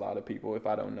speak to a lot of people if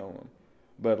I don't know them.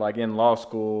 But like in law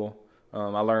school,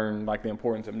 I learned like the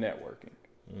importance of networking.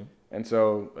 Mm-hmm. And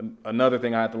so another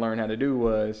thing I had to learn how to do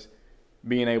was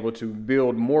being able to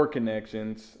build more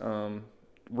connections,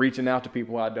 reaching out to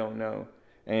people I don't know.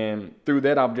 And through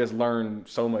that, I've just learned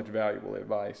so much valuable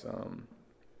advice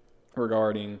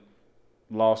regarding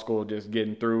law school, just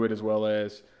getting through it, as well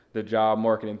as the job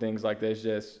market and things like that. It's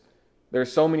just,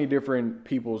 there's so many different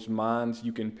people's minds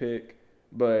you can pick,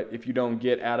 but if you don't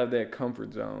get out of that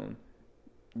comfort zone,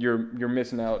 you're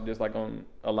missing out just like on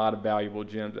a lot of valuable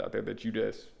gems out there that you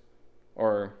just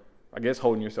are, I guess,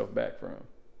 holding yourself back from.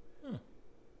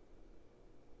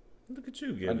 Look at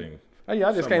you giving. I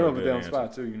just came up with that on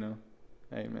spot too, you know.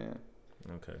 Hey man.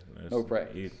 Okay. No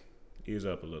practice. Ease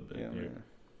up a little bit. Yeah, man.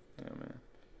 Yeah, man.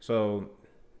 So,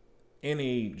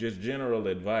 any just general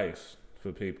advice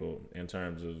for people in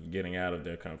terms of getting out of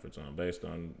their comfort zone based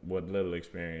on what little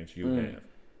experience you have?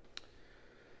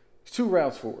 It's two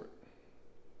routes for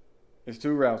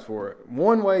it.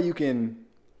 One way you can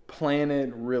plan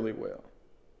it really well.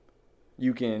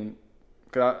 You can,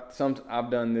 I've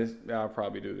done this, I'll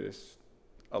probably do this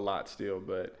a lot still,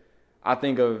 but I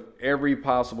think of every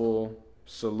possible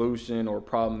solution or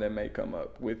problem that may come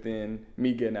up within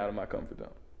me getting out of my comfort zone.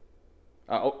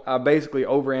 I basically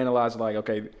overanalyze, like,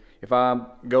 okay, if I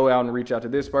go out and reach out to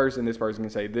this person can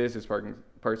say this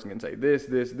person can say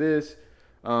this,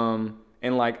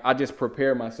 and like I just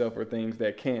prepare myself for things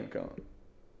that can come.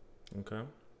 Okay.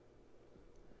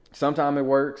 Sometimes it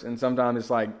works, and sometimes it's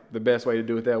like the best way to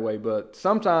do it that way. But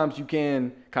sometimes you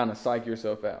can kind of psych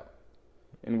yourself out,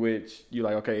 in which you're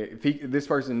like, okay, if this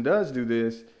person does do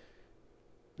this,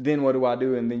 then what do I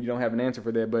do? And then you don't have an answer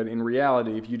for that. But in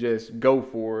reality, if you just go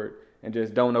for it and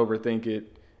just don't overthink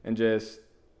it and you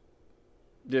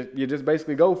just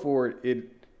basically go for it, it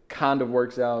kind of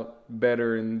works out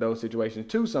better in those situations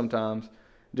too sometimes,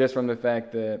 just from the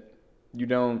fact that you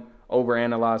don't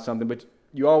overanalyze something, but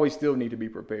you always still need to be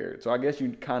prepared. So I guess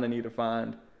you kind of need to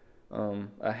find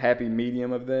a happy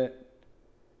medium of that,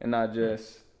 and not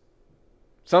just,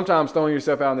 sometimes throwing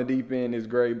yourself out in the deep end is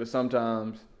great, but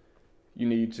sometimes you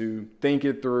need to think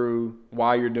it through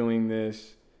why you're doing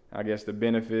this, I guess the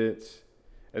benefits,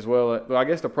 as well as, I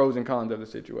guess the pros and cons of the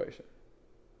situation.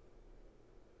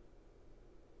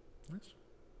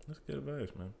 That's good advice,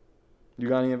 man. You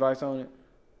got any advice on it?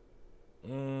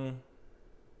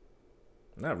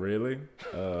 Not really.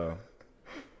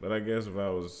 But I guess if I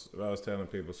was telling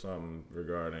people something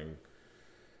regarding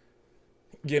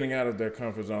getting out of their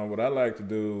comfort zone, what I like to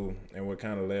do and what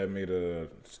kind of led me to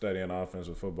studying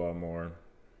offensive football more,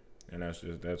 and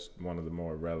that's one of the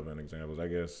more relevant examples. I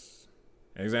guess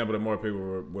an example that more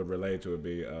people would relate to would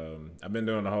be I've been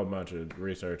doing a whole bunch of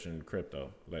research in crypto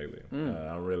lately.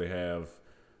 I don't really have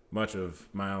much of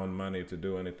my own money to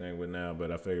do anything with now, but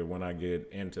I figured when I get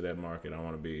into that market, I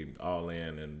want to be all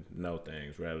in and know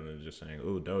things rather than just saying,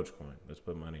 "Ooh, Dogecoin, let's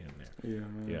put money in there." Yeah,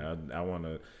 man. Yeah, I want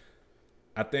to.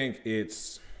 I think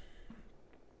it's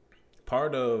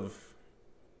part of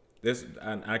this.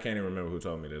 I can't even remember who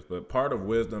told me this, but part of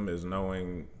wisdom is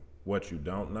knowing what you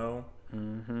don't know.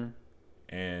 Mm-hmm.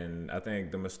 And I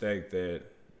think the mistake that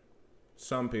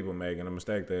some people make, and the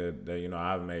mistake that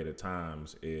I've made at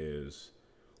times, is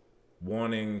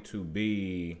wanting to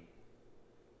be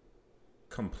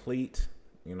complete,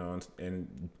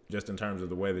 and just in terms of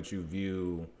the way that you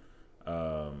view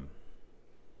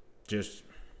just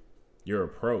your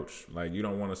approach. Like, you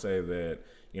don't want to say that,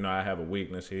 I have a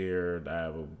weakness here, I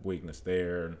have a weakness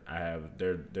there,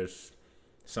 there's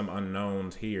some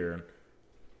unknowns here.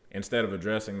 Instead of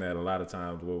addressing that, a lot of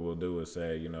times what we'll do is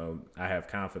say, I have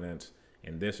confidence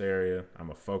in this area, I'm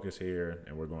going to focus here,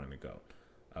 and we're going to go.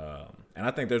 And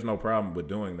I think there's no problem with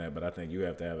doing that, but I think you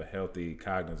have to have a healthy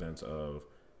cognizance of,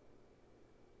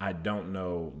 I don't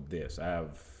know this. I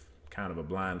have kind of a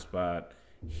blind spot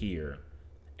here.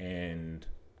 And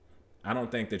I don't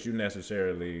think that you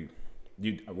necessarily,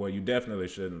 you definitely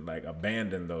shouldn't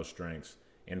abandon those strengths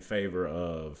in favor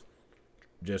of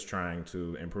just trying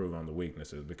to improve on the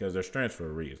weaknesses, because they're strengths for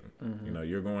a reason. Mm-hmm.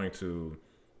 You're going to,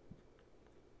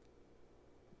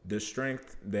 the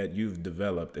strength that you've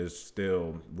developed is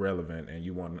still relevant, and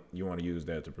you want to use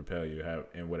that to propel you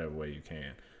in whatever way you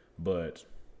can. But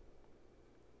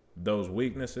those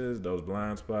weaknesses, those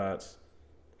blind spots,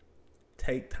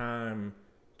 take time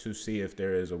to see if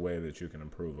there is a way that you can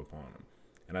improve upon them.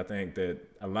 And I think that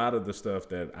a lot of the stuff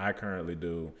that I currently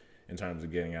do in terms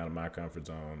of getting out of my comfort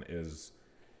zone is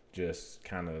just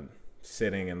kind of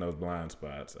sitting in those blind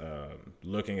spots,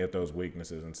 looking at those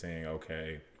weaknesses and saying,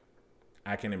 okay,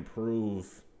 I can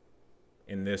improve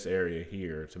in this area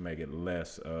here to make it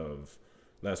less of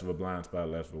a blind spot,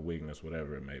 less of a weakness,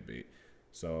 whatever it may be.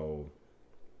 So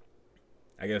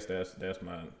I guess that's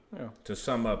my, to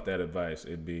sum up that advice,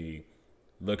 it'd be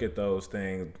look at those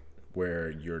things where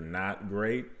you're not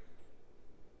great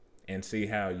and see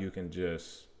how you can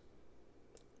just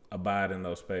abide in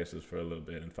those spaces for a little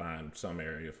bit and find some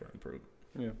area for improvement.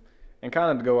 Yeah. And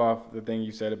kind of to go off the thing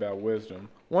you said about wisdom,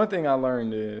 one thing I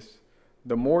learned is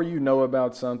the more you know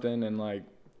about something and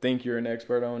think you're an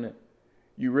expert on it,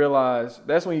 you realize,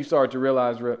 that's when you start to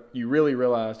realize, you really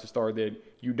realize to start that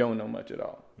you don't know much at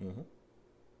all. Mm-hmm.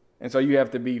 And so you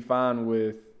have to be fine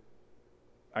with,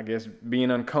 I guess,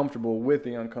 being uncomfortable with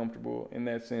the uncomfortable, in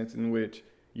that sense in which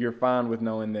you're fine with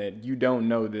knowing that you don't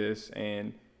know this,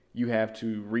 and you have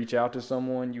to reach out to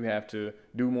someone, you have to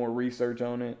do more research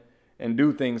on it, and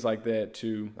do things like that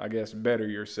to, I guess, better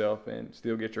yourself and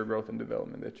still get your growth and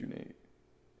development that you need.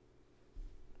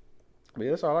 But yeah,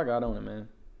 that's all I got on it, man.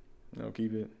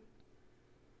 Keep it.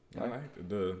 I like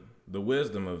the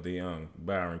wisdom of the young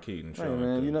Byron Keaton. Hey,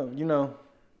 man, you know.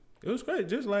 It was great.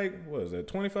 Just what was that?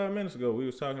 25 minutes ago, we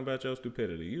was talking about your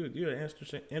stupidity. You're an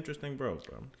interesting bro,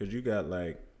 because you got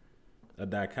a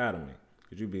dichotomy.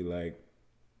 Because you be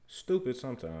stupid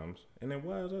sometimes and then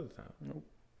wise other times. Nope.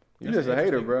 You're just a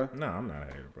hater, bro. No, I'm not a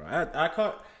hater, bro.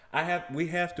 We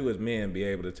have to, as men, be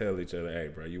able to tell each other, hey,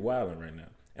 bro, you wilding right now.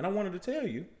 And I wanted to tell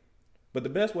you, but the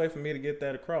best way for me to get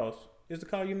that across is to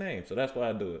call you names. So that's why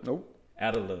I do it. Nope.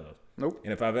 Out of love. Nope.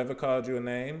 And if I've ever called you a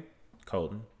name,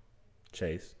 Colton,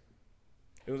 Chase,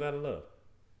 it was out of love.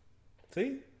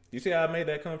 See? You see how I made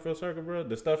that come full circle, bro?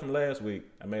 The stuff from last week,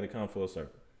 I made it come full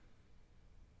circle.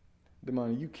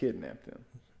 Damani, you kidnapped him.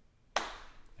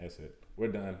 That's it. We're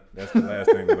done. That's the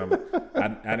last thing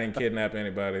that I didn't kidnap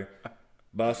anybody.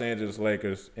 Los Angeles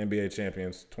Lakers, NBA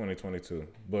champions 2022.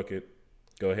 Book it.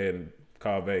 Go ahead and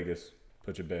call Vegas.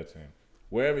 Put your bets in.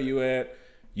 Wherever you at,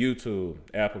 YouTube,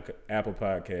 Apple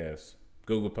Podcasts,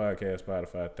 Google Podcasts,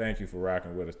 Spotify. Thank you for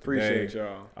rocking with us today. Appreciate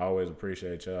y'all. Always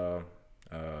appreciate y'all.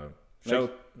 Go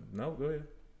ahead.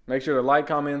 Make sure to like,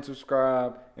 comment, and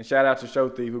subscribe. And shout out to Show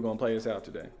Thief, who's going to play us out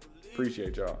today.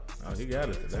 Appreciate y'all. Oh, he got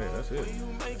it today. That's it.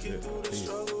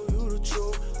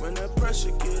 When that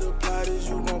pressure get applied, is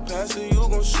you gon' pass it, you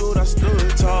gon' shoot, I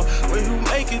stood tall. When you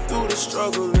make it through the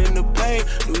struggle and the pain,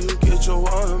 do you get your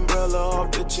umbrella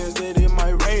off the chance that it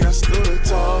might rain? I stood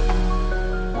tall.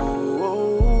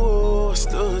 Ooh, I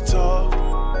stood tall.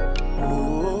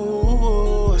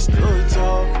 Ooh, I stood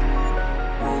tall.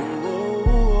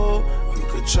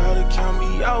 try to count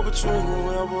me out, but you ain't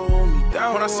gon' ever hold me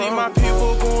down. When I see my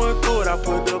people going through it, I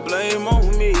put the blame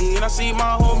on me. And I see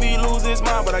my homie lose his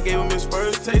mind, but I gave him his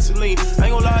first taste of lean. I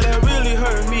ain't gon' lie, that really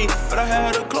hurt me, but I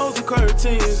had to close the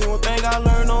curtains. And one thing I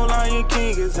learned on Lion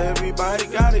King is everybody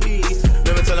gotta eat.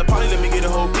 Never tell a party, let me get a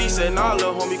whole piece. And nah,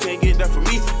 little homie, can't get that from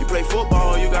me. You play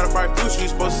football, you got a bright future, you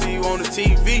supposed to see you on the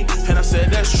TV. And I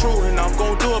said that's true, and I'm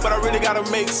gon' do it, but I really gotta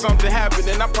make something happen.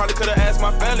 And I probably could've asked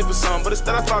my family for something, but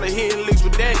instead I started hitting licks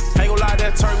with daddy. Ain't gon' lie,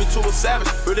 that turned me to a savage.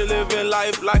 Really living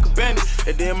life like a bandit.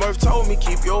 And then Murph told me,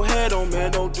 keep your head on,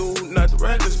 man, don't do nothing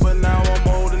reckless. But now I'm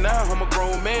older now, I'm a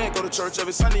grown man. Go to church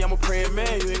every Sunday, I'm a praying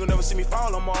man. You ain't gonna never see me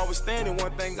fall, I'm always standing.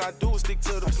 One thing I do is stick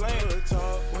to the plan.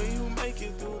 When you make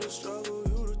it through